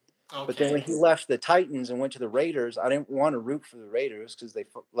Mariota. Okay. But then when he left the Titans and went to the Raiders, I didn't want to root for the Raiders because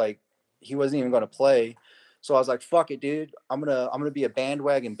he wasn't even going to play. So I was like, "Fuck it, dude! I'm gonna be a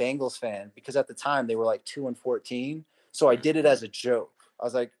bandwagon Bengals fan," because at the time they were like 2-14. So I did it as a joke. I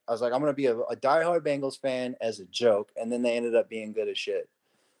was like, I'm gonna be a diehard Bengals fan as a joke, and then they ended up being good as shit.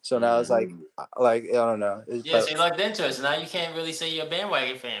 So now it's like I don't know. So you looked into it. So now you can't really say you're a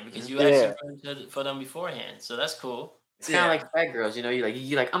bandwagon fan because you actually rooted for them beforehand. So that's cool. It's kind of like fat girls, you know. You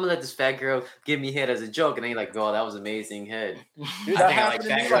like I'm gonna let this fat girl give me head as a joke, and then you're like, "Oh, that was amazing head." Dude, I think I like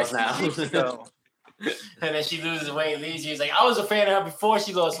fat girls now. And then she loses weight and leaves you. He's like, I was a fan of her before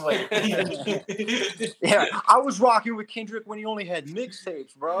she lost weight. Yeah, I was rocking with Kendrick when he only had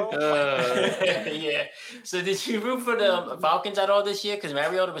mixtapes, bro. Yeah. So did you root for the Falcons at all this year? Because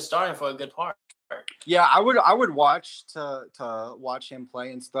Mariota was starting for a good part. Yeah, I would watch to watch him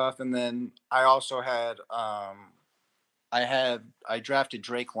play and stuff, and then I also had I drafted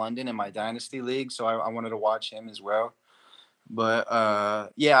Drake London in my dynasty league, so I wanted to watch him as well. But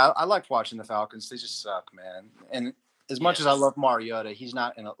yeah, I liked watching the Falcons. They just suck, man. And as much as I love Mariota, he's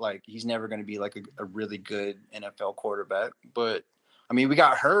not he's never going to be like a really good NFL quarterback. But I mean, we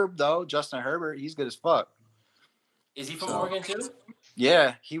got Herb though, Justin Herbert. He's good as fuck. Is he from Oregon too?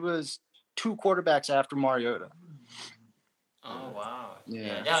 Yeah, he was 2 quarterbacks after Mariota. Oh wow.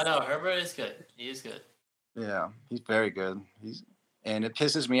 Yeah. No, Herbert is good. He is good. Yeah, he's very good. And it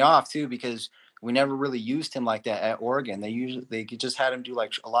pisses me off too because we never really used him like that at Oregon. They just had him do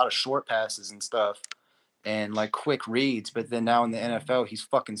like a lot of short passes and stuff and like quick reads. But then now in the NFL, he's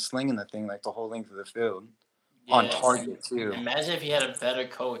fucking slinging the thing like the whole length of the field on target too. Imagine if he had a better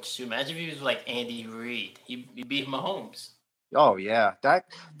coach too. Imagine if he was like Andy Reid. He beat Mahomes. Oh yeah,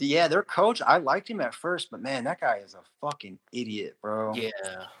 their coach. I liked him at first, but man, that guy is a fucking idiot, bro. Yeah.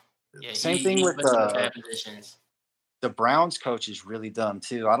 Same thing with bad positions. The Browns coach is really dumb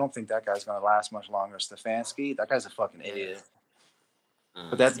too. I don't think that guy's gonna last much longer. Stefanski, that guy's a fucking idiot.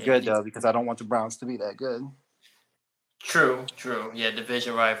 But that's good though, because I don't want the Browns to be that good. True. Yeah,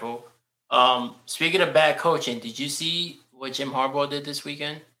 division rival. Speaking of bad coaching, did you see what Jim Harbaugh did this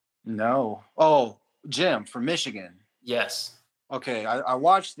weekend? No. Oh, Jim from Michigan. Yes. Okay, I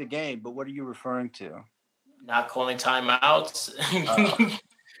watched the game, but what are you referring to? Not calling timeouts.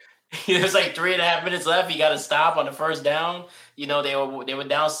 There's like 3.5 minutes left. He got to stop on the first down. You know, they were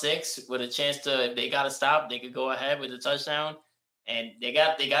down 6 with a chance to. If they got to stop, they could go ahead with a touchdown. And they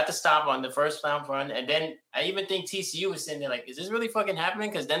got to stop on the first down run. And then I even think TCU was sitting there like, is this really fucking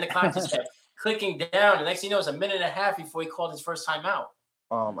happening? Because then the clock just kept clicking down. The next thing you know, it's a minute and a half before he called his first timeout.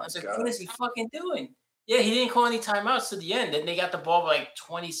 Oh my I was like, God. what is he fucking doing? Yeah, he didn't call any timeouts to the end. Then they got the ball with like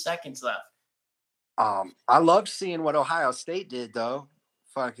 20 seconds left. I loved seeing what Ohio State did though.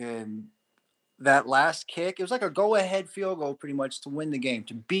 Fucking that last kick, it was like a go-ahead field goal pretty much to win the game,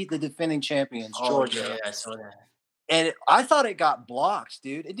 to beat the defending champions, Georgia. Yeah, I saw that. And I thought it got blocked,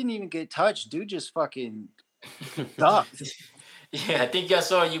 dude. It didn't even get touched. Dude just fucking ducked. Yeah, I think I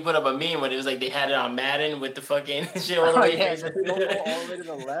saw you put up a meme when it was like they had it on Madden with the fucking shit all the way all the way to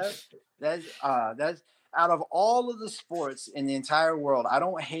the left. That's out of all of the sports in the entire world, I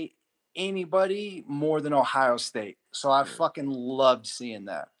don't hate anybody more than Ohio State. So I fucking loved seeing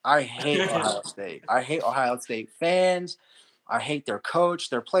that. I hate Ohio State. I hate Ohio State fans. I hate their coach.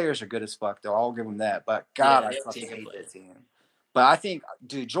 Their players are good as fuck, though. I'll give them that. But God, I fucking hate that team. But I think,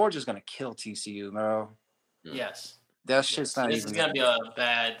 dude, Georgia's gonna kill TCU, bro. Yes. That shit's not this even. This is gonna be a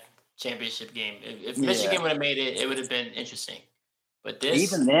bad championship game. If Michigan would have made it, it would have been interesting. But this,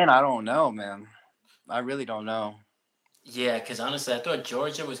 even then, I don't know, man. I really don't know. Yeah, because honestly, I thought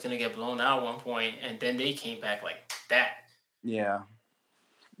Georgia was gonna get blown out at one point, and then they came back like that. Yeah,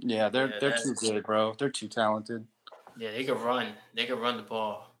 they're too good, bro. They're too talented. Yeah, they could run. They could run the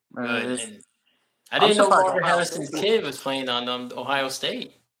ball. Good. And I didn't know Marvin Harrison's kid was playing on Ohio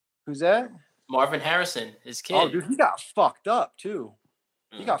State. Who's that? Marvin Harrison, his kid. Oh, dude, he got fucked up too.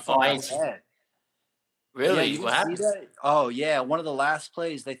 He got fucked up bad. Really? Yeah, what happened? Oh yeah, one of the last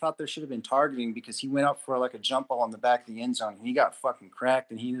plays they thought there should have been targeting because he went up for like a jump ball on the back of the end zone and he got fucking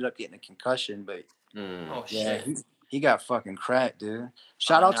cracked and he ended up getting a concussion. But shit. He got fucking cracked, dude.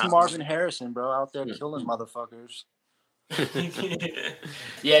 Shout out to Marvin Harrison, bro, out there killing motherfuckers.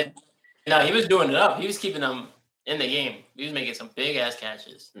 Yeah, no, he was doing it up. He was keeping them in the game. He was making some big ass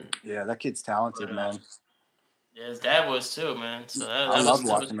catches. Yeah, that kid's talented, man. Yeah, his dad was too, man. So I loved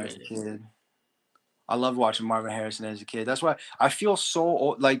watching him as a kid. I loved watching Marvin Harrison as a kid. That's why I feel so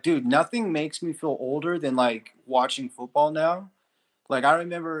old. Like, dude, nothing makes me feel older than like watching football now. Like, I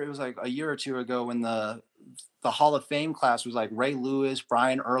remember it was like a year or two ago when the Hall of Fame class was like Ray Lewis,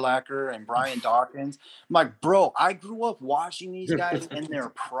 Brian Urlacher, and Brian Dawkins. I'm like, bro, I grew up watching these guys in their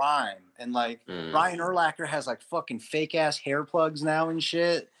prime. And like Brian Urlacher has like fucking fake ass hair plugs now and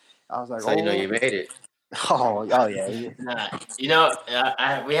shit. I was like, so you know you made it. Oh yeah. You know,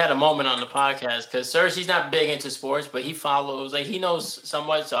 we had a moment on the podcast because Serge, he's not big into sports, but he follows, like he knows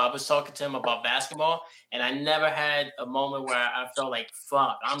somewhat. So I was talking to him about basketball, and I never had a moment where I felt like,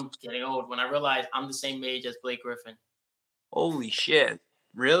 fuck, I'm getting old. When I realized I'm the same age as Blake Griffin. Holy shit!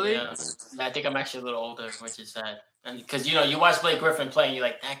 Really? Yeah, I think I'm actually a little older, which is sad. And because you watch Blake Griffin play, and you're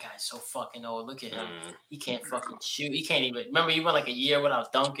like, that guy's so fucking old. Look at him. He can't fucking shoot. He can't even. Remember, he went like a year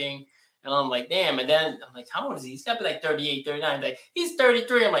without dunking. And I'm like, damn. And then I'm like, how old is he? He's got to be like 38, 39. Like, he's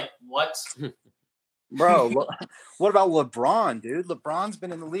 33. I'm like, what? Bro, what about LeBron, dude? LeBron's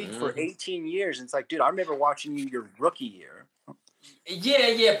been in the league for 18 years. And it's like, dude, I remember watching you your rookie year.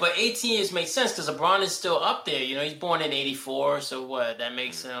 Yeah. But 18 years makes sense because LeBron is still up there. You know, he's born in 84. So what? That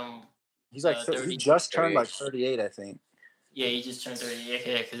makes him. He's like, 30, he just turned like 38, I think. Yeah, he just turned 38.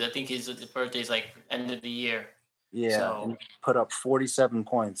 Yeah, because I think his birthday's like end of the year. Yeah. So. And put up 47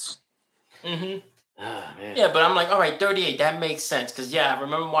 points. Mm-hmm. Oh, yeah, but I'm like, all right, 38, that makes sense. Because, I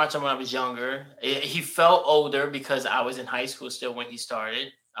remember watching when I was younger. He felt older because I was in high school still when he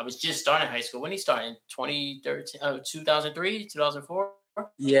started. I was just starting high school. When he started? In 2003, 2004?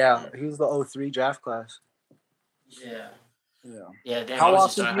 Yeah, he was the 03 draft class. Yeah, damn, how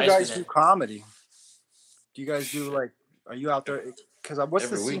often do you guys do comedy? Do you guys do, like, are you out there? Because what's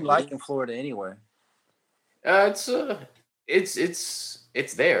the scene like in Florida anyway?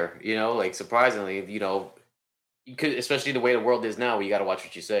 It's there, you know, like surprisingly, you know, you could, especially the way the world is now, you got to watch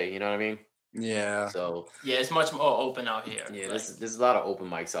what you say, you know what I mean? Yeah. So it's much more open out here. Yeah, there's a lot of open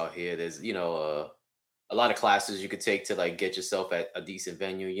mics out here. There's, you know, a lot of classes you could take to like get yourself at a decent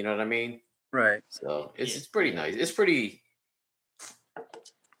venue, you know what I mean? Right. So it's pretty nice. It's pretty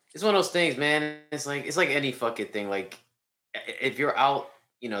it's one of those things, man. It's like any fucking thing. Like if you're out,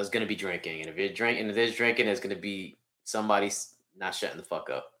 it's gonna be drinking, and if there's drinking, there's gonna be somebody not shutting the fuck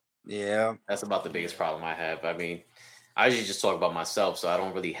up. Yeah, that's about the biggest problem I have. I mean, I usually just talk about myself, so I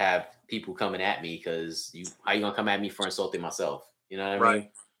don't really have people coming at me because how you gonna come at me for insulting myself? You know what I mean?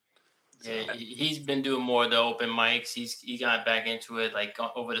 Yeah, he's been doing more of the open mics. He got back into it like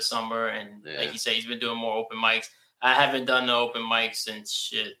over the summer, and like you said, he's been doing more open mics. I haven't done the open mics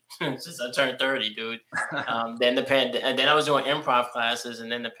since I turned 30, dude. Then and then I was doing improv classes,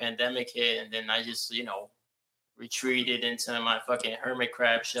 and then the pandemic hit, and then I just retreated into my fucking hermit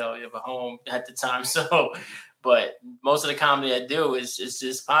crab shell of a home at the time. So, but most of the comedy I do is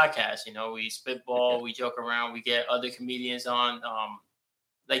this podcast. We spitball, we joke around, we get other comedians on.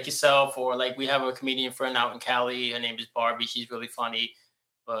 Like yourself, or like we have a comedian friend out in Cali. Her name is Barbie. She's really funny.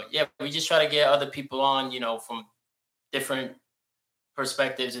 But yeah, we just try to get other people on, from different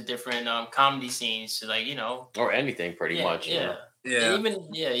perspectives and different comedy scenes to or anything pretty much. Yeah.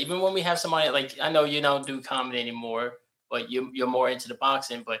 Even when we have somebody like, I know you don't do comedy anymore, but you're more into the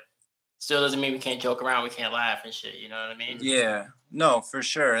boxing, but still doesn't mean we can't joke around, we can't laugh and shit. You know what I mean? Yeah, no, for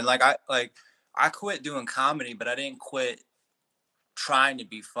sure. And I quit doing comedy, but I didn't quit trying to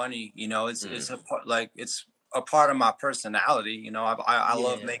be funny. It's a part, it's a part of my personality. I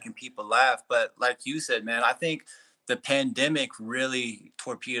love making people laugh, but like you said, man, I think the pandemic really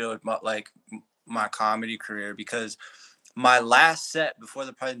torpedoed my comedy career, because my last set before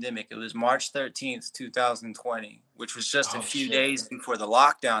the pandemic, it was March 13th, 2020, which was just a few days before the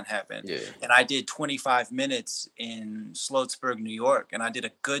lockdown happened. Yeah. And I did 25 minutes in Sloatsburg, New York, and I did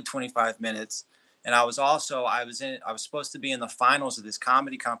a good 25 minutes. And I was supposed to be in the finals of this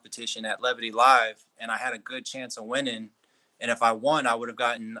comedy competition at Levity Live, and I had a good chance of winning. And if I won, I would have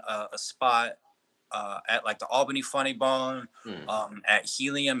gotten a spot at like the Albany Funny Bone, at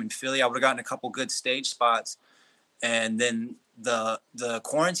Helium in Philly. I would have gotten a couple good stage spots. And then the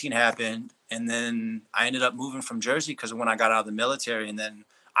quarantine happened, and then I ended up moving from Jersey because when I got out of the military, and then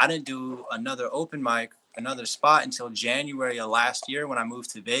I didn't do another open mic, another spot until January of last year when I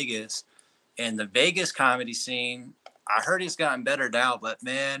moved to Vegas. And the Vegas comedy scene, I heard it's gotten better now, but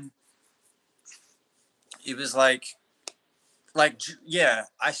man, it was I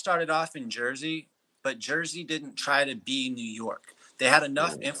started off in Jersey, but Jersey didn't try to be New York. They had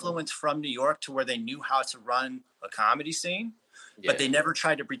enough influence from New York to where they knew how to run a comedy scene, but they never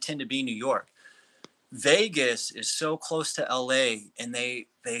tried to pretend to be New York. Vegas is so close to LA, and they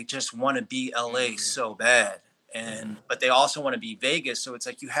just want to be LA so bad. But they also want to be Vegas. So it's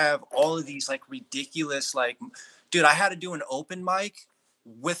like you have all of these ridiculous, dude, I had to do an open mic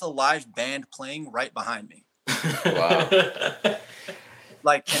with a live band playing right behind me. Wow. And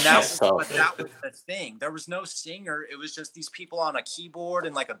that was the thing. There was no singer. It was just these people on a keyboard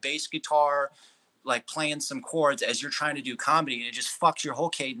and a bass guitar, playing some chords as you're trying to do comedy. And it just fucks your whole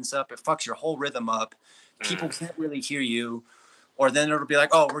cadence up. It fucks your whole rhythm up. People can't really hear you. Or then it'll be like,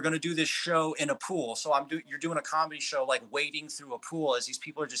 oh, we're going to do this show in a pool. So you're doing a comedy show, wading through a pool as these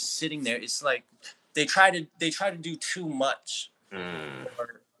people are just sitting there. It's like they try to do too much.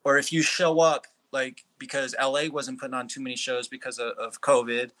 Or if you show up, because LA wasn't putting on too many shows because of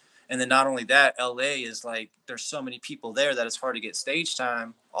COVID. And then not only that, LA is there's so many people there that it's hard to get stage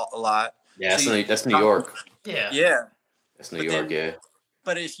time a lot. Yeah, so that's New York. Yeah. That's New York, yeah.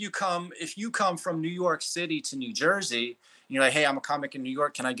 But if you come from New York City to New Jersey, and you're like, hey, I'm a comic in New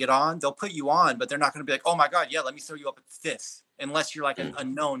York, can I get on? They'll put you on, but they're not going to be like, oh my God, yeah, let me throw you up at fifth, unless you're a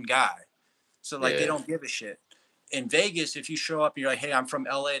known guy. So they don't give a shit. In Vegas, if you show up and you're like, hey, I'm from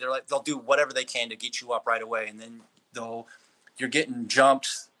LA, they'll do whatever they can to get you up right away. And then you're getting jumped.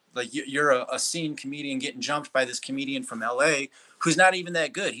 You're a scene comedian getting jumped by this comedian from LA who's not even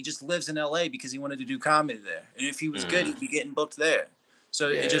that good. He just lives in LA because he wanted to do comedy there. And if he was good, he'd be getting booked there. So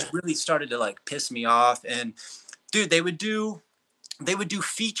it just really started to piss me off. And dude, they would do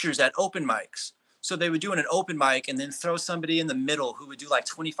features at open mics. So they would do an open mic and then throw somebody in the middle who would do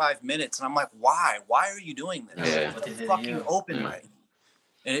 25 minutes. And I'm like, why? Why are you doing this? Yeah. It's a fucking open mic.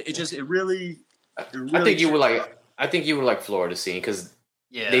 And it really I think you were like Florida scene, because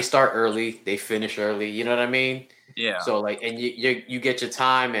they start early, they finish early. You know what I mean? Yeah. So and you get your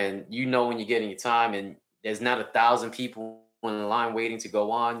time, and when you're getting your time, and there's not 1,000 people on the line waiting to go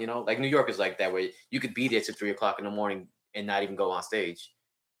on. New York is like that, where you could be there till 3 o'clock in the morning and not even go on stage.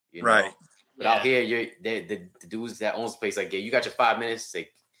 Right. But out here, the dudes that owns the place, you got your 5 minutes.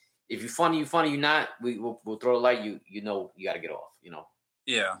 If you're funny, you're not. We'll throw a light. You got to get off.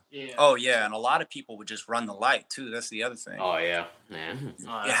 Yeah. Yeah. Oh yeah, and a lot of people would just run the light too. That's the other thing. Oh yeah, man.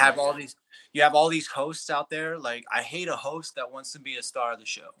 You have all these hosts out there. Like, I hate a host that wants to be a star of the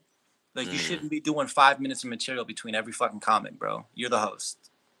show. Like, you shouldn't be doing 5 minutes of material between every fucking comic, bro. You're the host.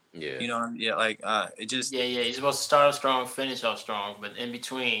 Yeah. You know what I mean? Yeah, like it just Yeah. You're supposed to start off strong, finish off strong, but in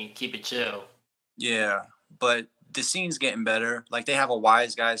between, keep it chill. Yeah, but the scene's getting better. Like, they have a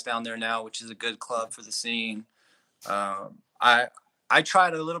Wise Guys down there now, which is a good club for the scene. I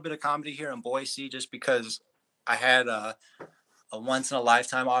tried a little bit of comedy here in Boise just because I had a once in a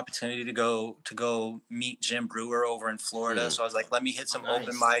lifetime opportunity to go meet Jim Brewer over in Florida. So I was like, let me hit some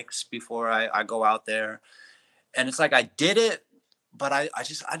open mics before I go out there. And it's like, I did it, but I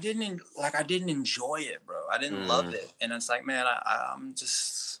didn't enjoy it, bro. I didn't love it. And it's like, man, I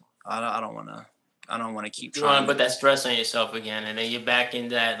don't want to keep You trying. want to put that stress on yourself again, and then you're back in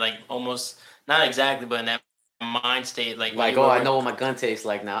that, like, almost not exactly, but in that mind state, like I know what my gun tastes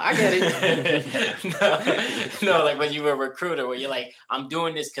like now. I get it. no, like when you were a recruiter, where you're like, I'm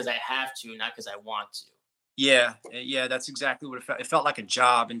doing this because I have to, not because I want to. Yeah, that's exactly what it felt. It felt like a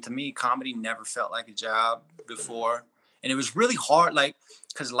job, and to me, comedy never felt like a job before, and it was really hard. Like,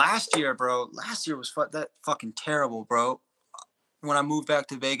 because last year was that fucking terrible, bro. When I moved back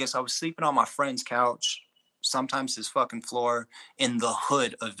to Vegas, I was sleeping on my friend's couch, sometimes his fucking floor, in the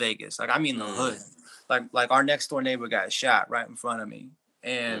hood of Vegas. Like, I mean the hood. Like our next door neighbor got shot right in front of me.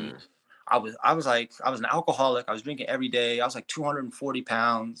 And I was an alcoholic. I was drinking every day. I was like 240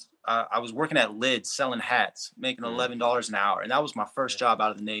 pounds. I was working at Lids selling hats, making $11 an hour. And that was my first job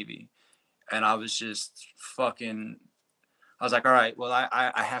out of the Navy. And I was just fucking, I was like, all right, well,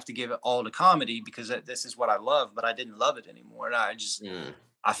 I have to give it all to comedy because this is what I love, but I didn't love it anymore. And I just,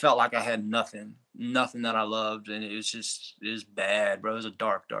 I felt like I had nothing that I loved. And it was bad, bro. It was a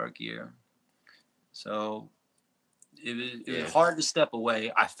dark, dark year. So it was hard to step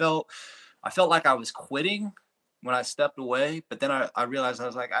away. I felt like I was quitting when I stepped away, but then I realized I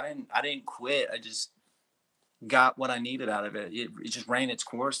was like, I didn't quit. I just got what I needed out of it. It just ran its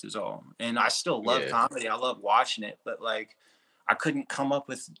course is all. And I still love comedy. I love watching it, but like, I couldn't come up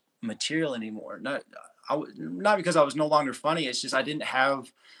with material anymore. Not because I was no longer funny. It's just I didn't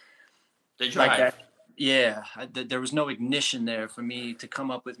have the drive. Like that. Yeah, there was no ignition there for me to come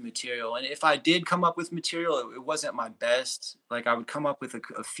up with material. And if I did come up with material, it wasn't my best. Like, I would come up with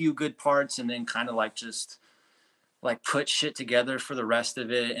a few good parts and then kind of like just like put shit together for the rest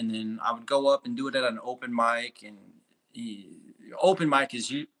of it. And then I would go up and do it at an open mic. And open mic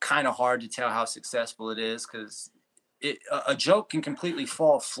is kind of hard to tell how successful it is because a joke can completely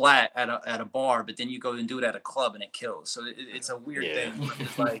fall flat at a bar, but then you go and do it at a club and it kills. So it's a weird thing.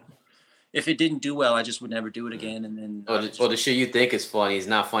 It's like, if it didn't do well, I just would never do it again. And then, the shit you think is funny is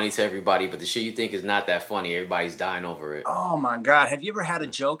not funny to everybody, but the shit you think is not that funny, everybody's dying over it. Oh my God. Have you ever had a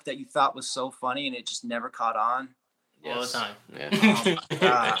joke that you thought was so funny and it just never caught on? All the time. Yeah.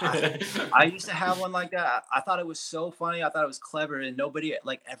 Oh I used to have one like that. I thought it was so funny. I thought it was clever, and nobody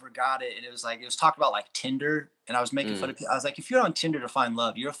like ever got it. And it was talked about like Tinder, and I was making fun of people. I was like, if you're on Tinder to find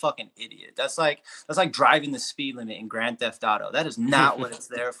love, you're a fucking idiot. That's like driving the speed limit in Grand Theft Auto. That is not what it's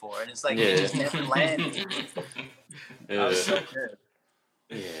there for. And it's like it just never landed. I was so good.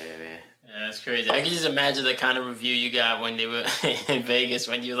 Yeah, man. Yeah, that's crazy. I can just imagine the kind of review you got when they were in Vegas,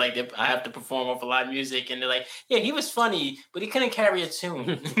 when you like, I have to perform off a live music, and they're like, yeah, he was funny, but he couldn't carry a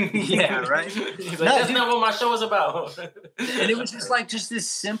tune. Yeah, right? He's like, that's not what my show was about. And it was just this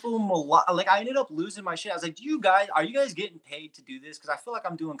simple like, I ended up losing my shit. I was like, are you guys getting paid to do this? Because I feel like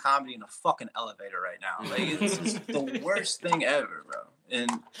I'm doing comedy in a fucking elevator right now. Like, it's just the worst thing ever, bro.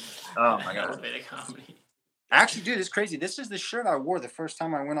 And oh my God. Elevator comedy. Actually, dude, it's crazy. This is the shirt I wore the first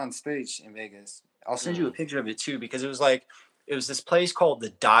time I went on stage in Vegas. I'll send you a picture of it too, because it was this place called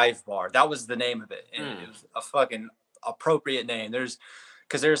the Dive Bar. That was the name of it. And it was a fucking appropriate name. There's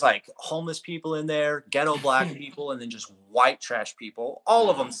like homeless people in there, ghetto black people, and then just white trash people. All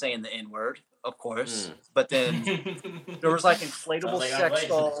of them saying the N-word, of course. But then there was like inflatable sex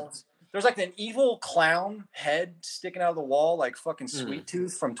dolls. There's like an evil clown head sticking out of the wall, like fucking Sweet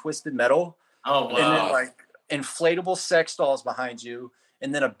Tooth from Twisted Metal. Oh, wow. And then like inflatable sex dolls behind you,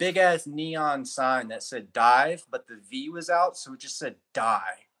 and then a big ass neon sign that said dive, but the V was out, so it just said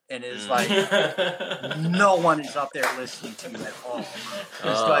die. And it's like no one is up there listening to you at all.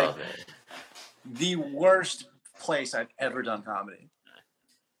 It's the worst place I've ever done comedy.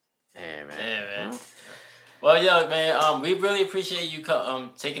 Hey, man. Yeah, man. Well, yeah, man. We really appreciate you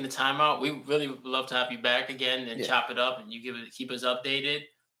taking the time out. We really would love to have you back again and chop it up, and you keep us updated.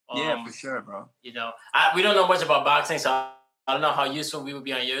 Yeah, for sure, bro. You know, we don't know much about boxing, so I don't know how useful we would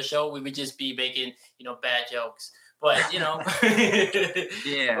be on your show. We would just be making, bad jokes. But Yeah,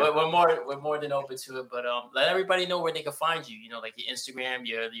 we're more than open to it. But let everybody know where they can find you. Like your Instagram,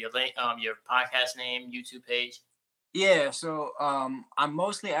 your podcast name, YouTube page. Yeah, so I'm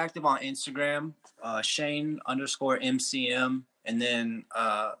mostly active on Instagram, Shane_MCM, and then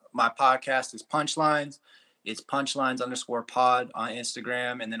my podcast is Punchlines. It's Punchlines_pod on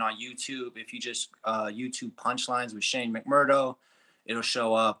Instagram, and then on YouTube, if you just YouTube Punchlines with Shane McMurdo, it'll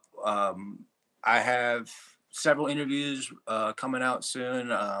show up. I have several interviews coming out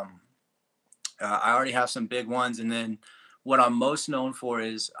soon. I already have some big ones, and then what I'm most known for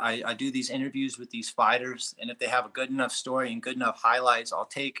is I do these interviews with these fighters, and if they have a good enough story and good enough highlights, I'll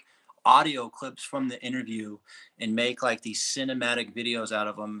take audio clips from the interview and make like these cinematic videos out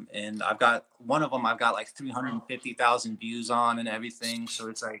of them. And I've got one of them, I've got like 350,000 views on and everything. So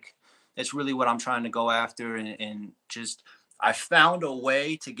it's like, that's really what I'm trying to go after. And just, I found a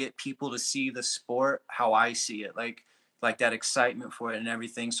way to get people to see the sport how I see it. Like that excitement for it and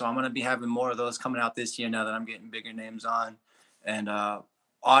everything. So I'm going to be having more of those coming out this year now that I'm getting bigger names on. And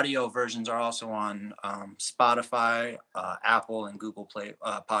audio versions are also on Spotify, Apple, and Google Play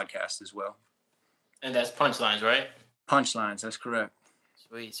podcasts as well. And that's Punchlines, right? Punchlines, that's correct.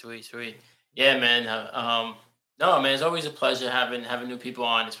 Sweet. Yeah, man. No, man, it's always a pleasure having new people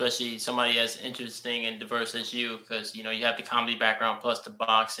on, especially somebody as interesting and diverse as you, because, you have the comedy background plus the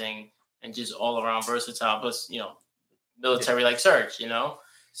boxing and just all around versatile, plus, military like Serge,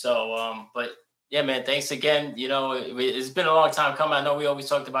 So, but yeah, man, thanks again. It's been a long time coming. I know we always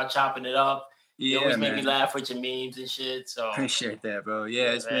talked about chopping it up. You always make me laugh with your memes and shit. So appreciate that, bro.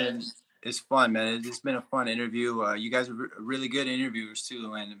 Yeah, it's fun, man. It's been a fun interview. You guys are really good interviewers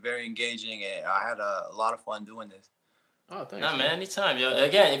too, and very engaging. And I had a lot of fun doing this. Oh, thanks. Nah, man, anytime.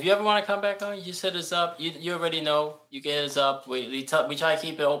 Again, if you ever want to come back on, you just hit us up. You already know. You can hit us up. We try to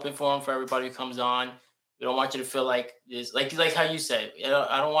keep it open forum for everybody who comes on. We don't want you to feel like this, like how you said.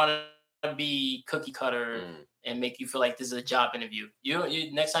 I don't want to be cookie cutter and make you feel like this is a job interview.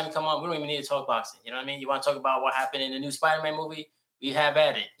 You next time you come on, we don't even need to talk boxing. You know what I mean? You want to talk about what happened in the new Spider-Man movie? We have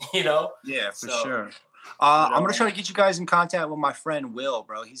at it. Yeah, for sure. I'm gonna try to get you guys in contact with my friend Will,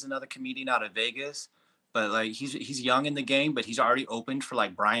 bro. He's another comedian out of Vegas, but like he's young in the game, but he's already opened for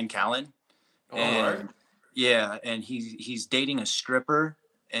like Brian Callen. And yeah, and he's dating a stripper.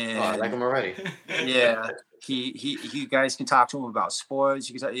 And I like him already. Yeah, you guys can talk to him about sports.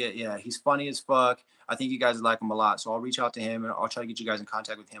 You can yeah, he's funny as fuck. I think you guys would like him a lot. So I'll reach out to him and I'll try to get you guys in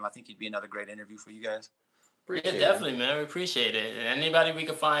contact with him. I think he'd be another great interview for you guys. Yeah, definitely, man. We appreciate it. And anybody we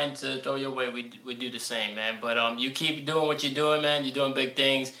can find to throw your way, we do the same, man. But you keep doing what you're doing, man. You're doing big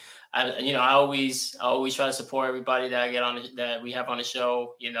things. I always try to support everybody that I get on that we have on the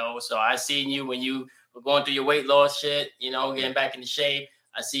show. So I seen you when you were going through your weight loss shit. Getting back into shape.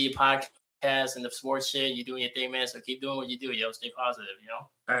 I see your podcast and the sports shit. You're doing your thing, man. So keep doing what you do, yo. Stay positive,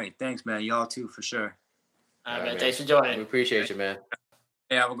 All right, thanks, man. Y'all too, for sure. All right, man. Thanks for joining. We appreciate you, man.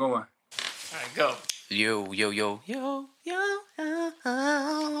 Yeah, have a good one. All right, go. Yo. Yo.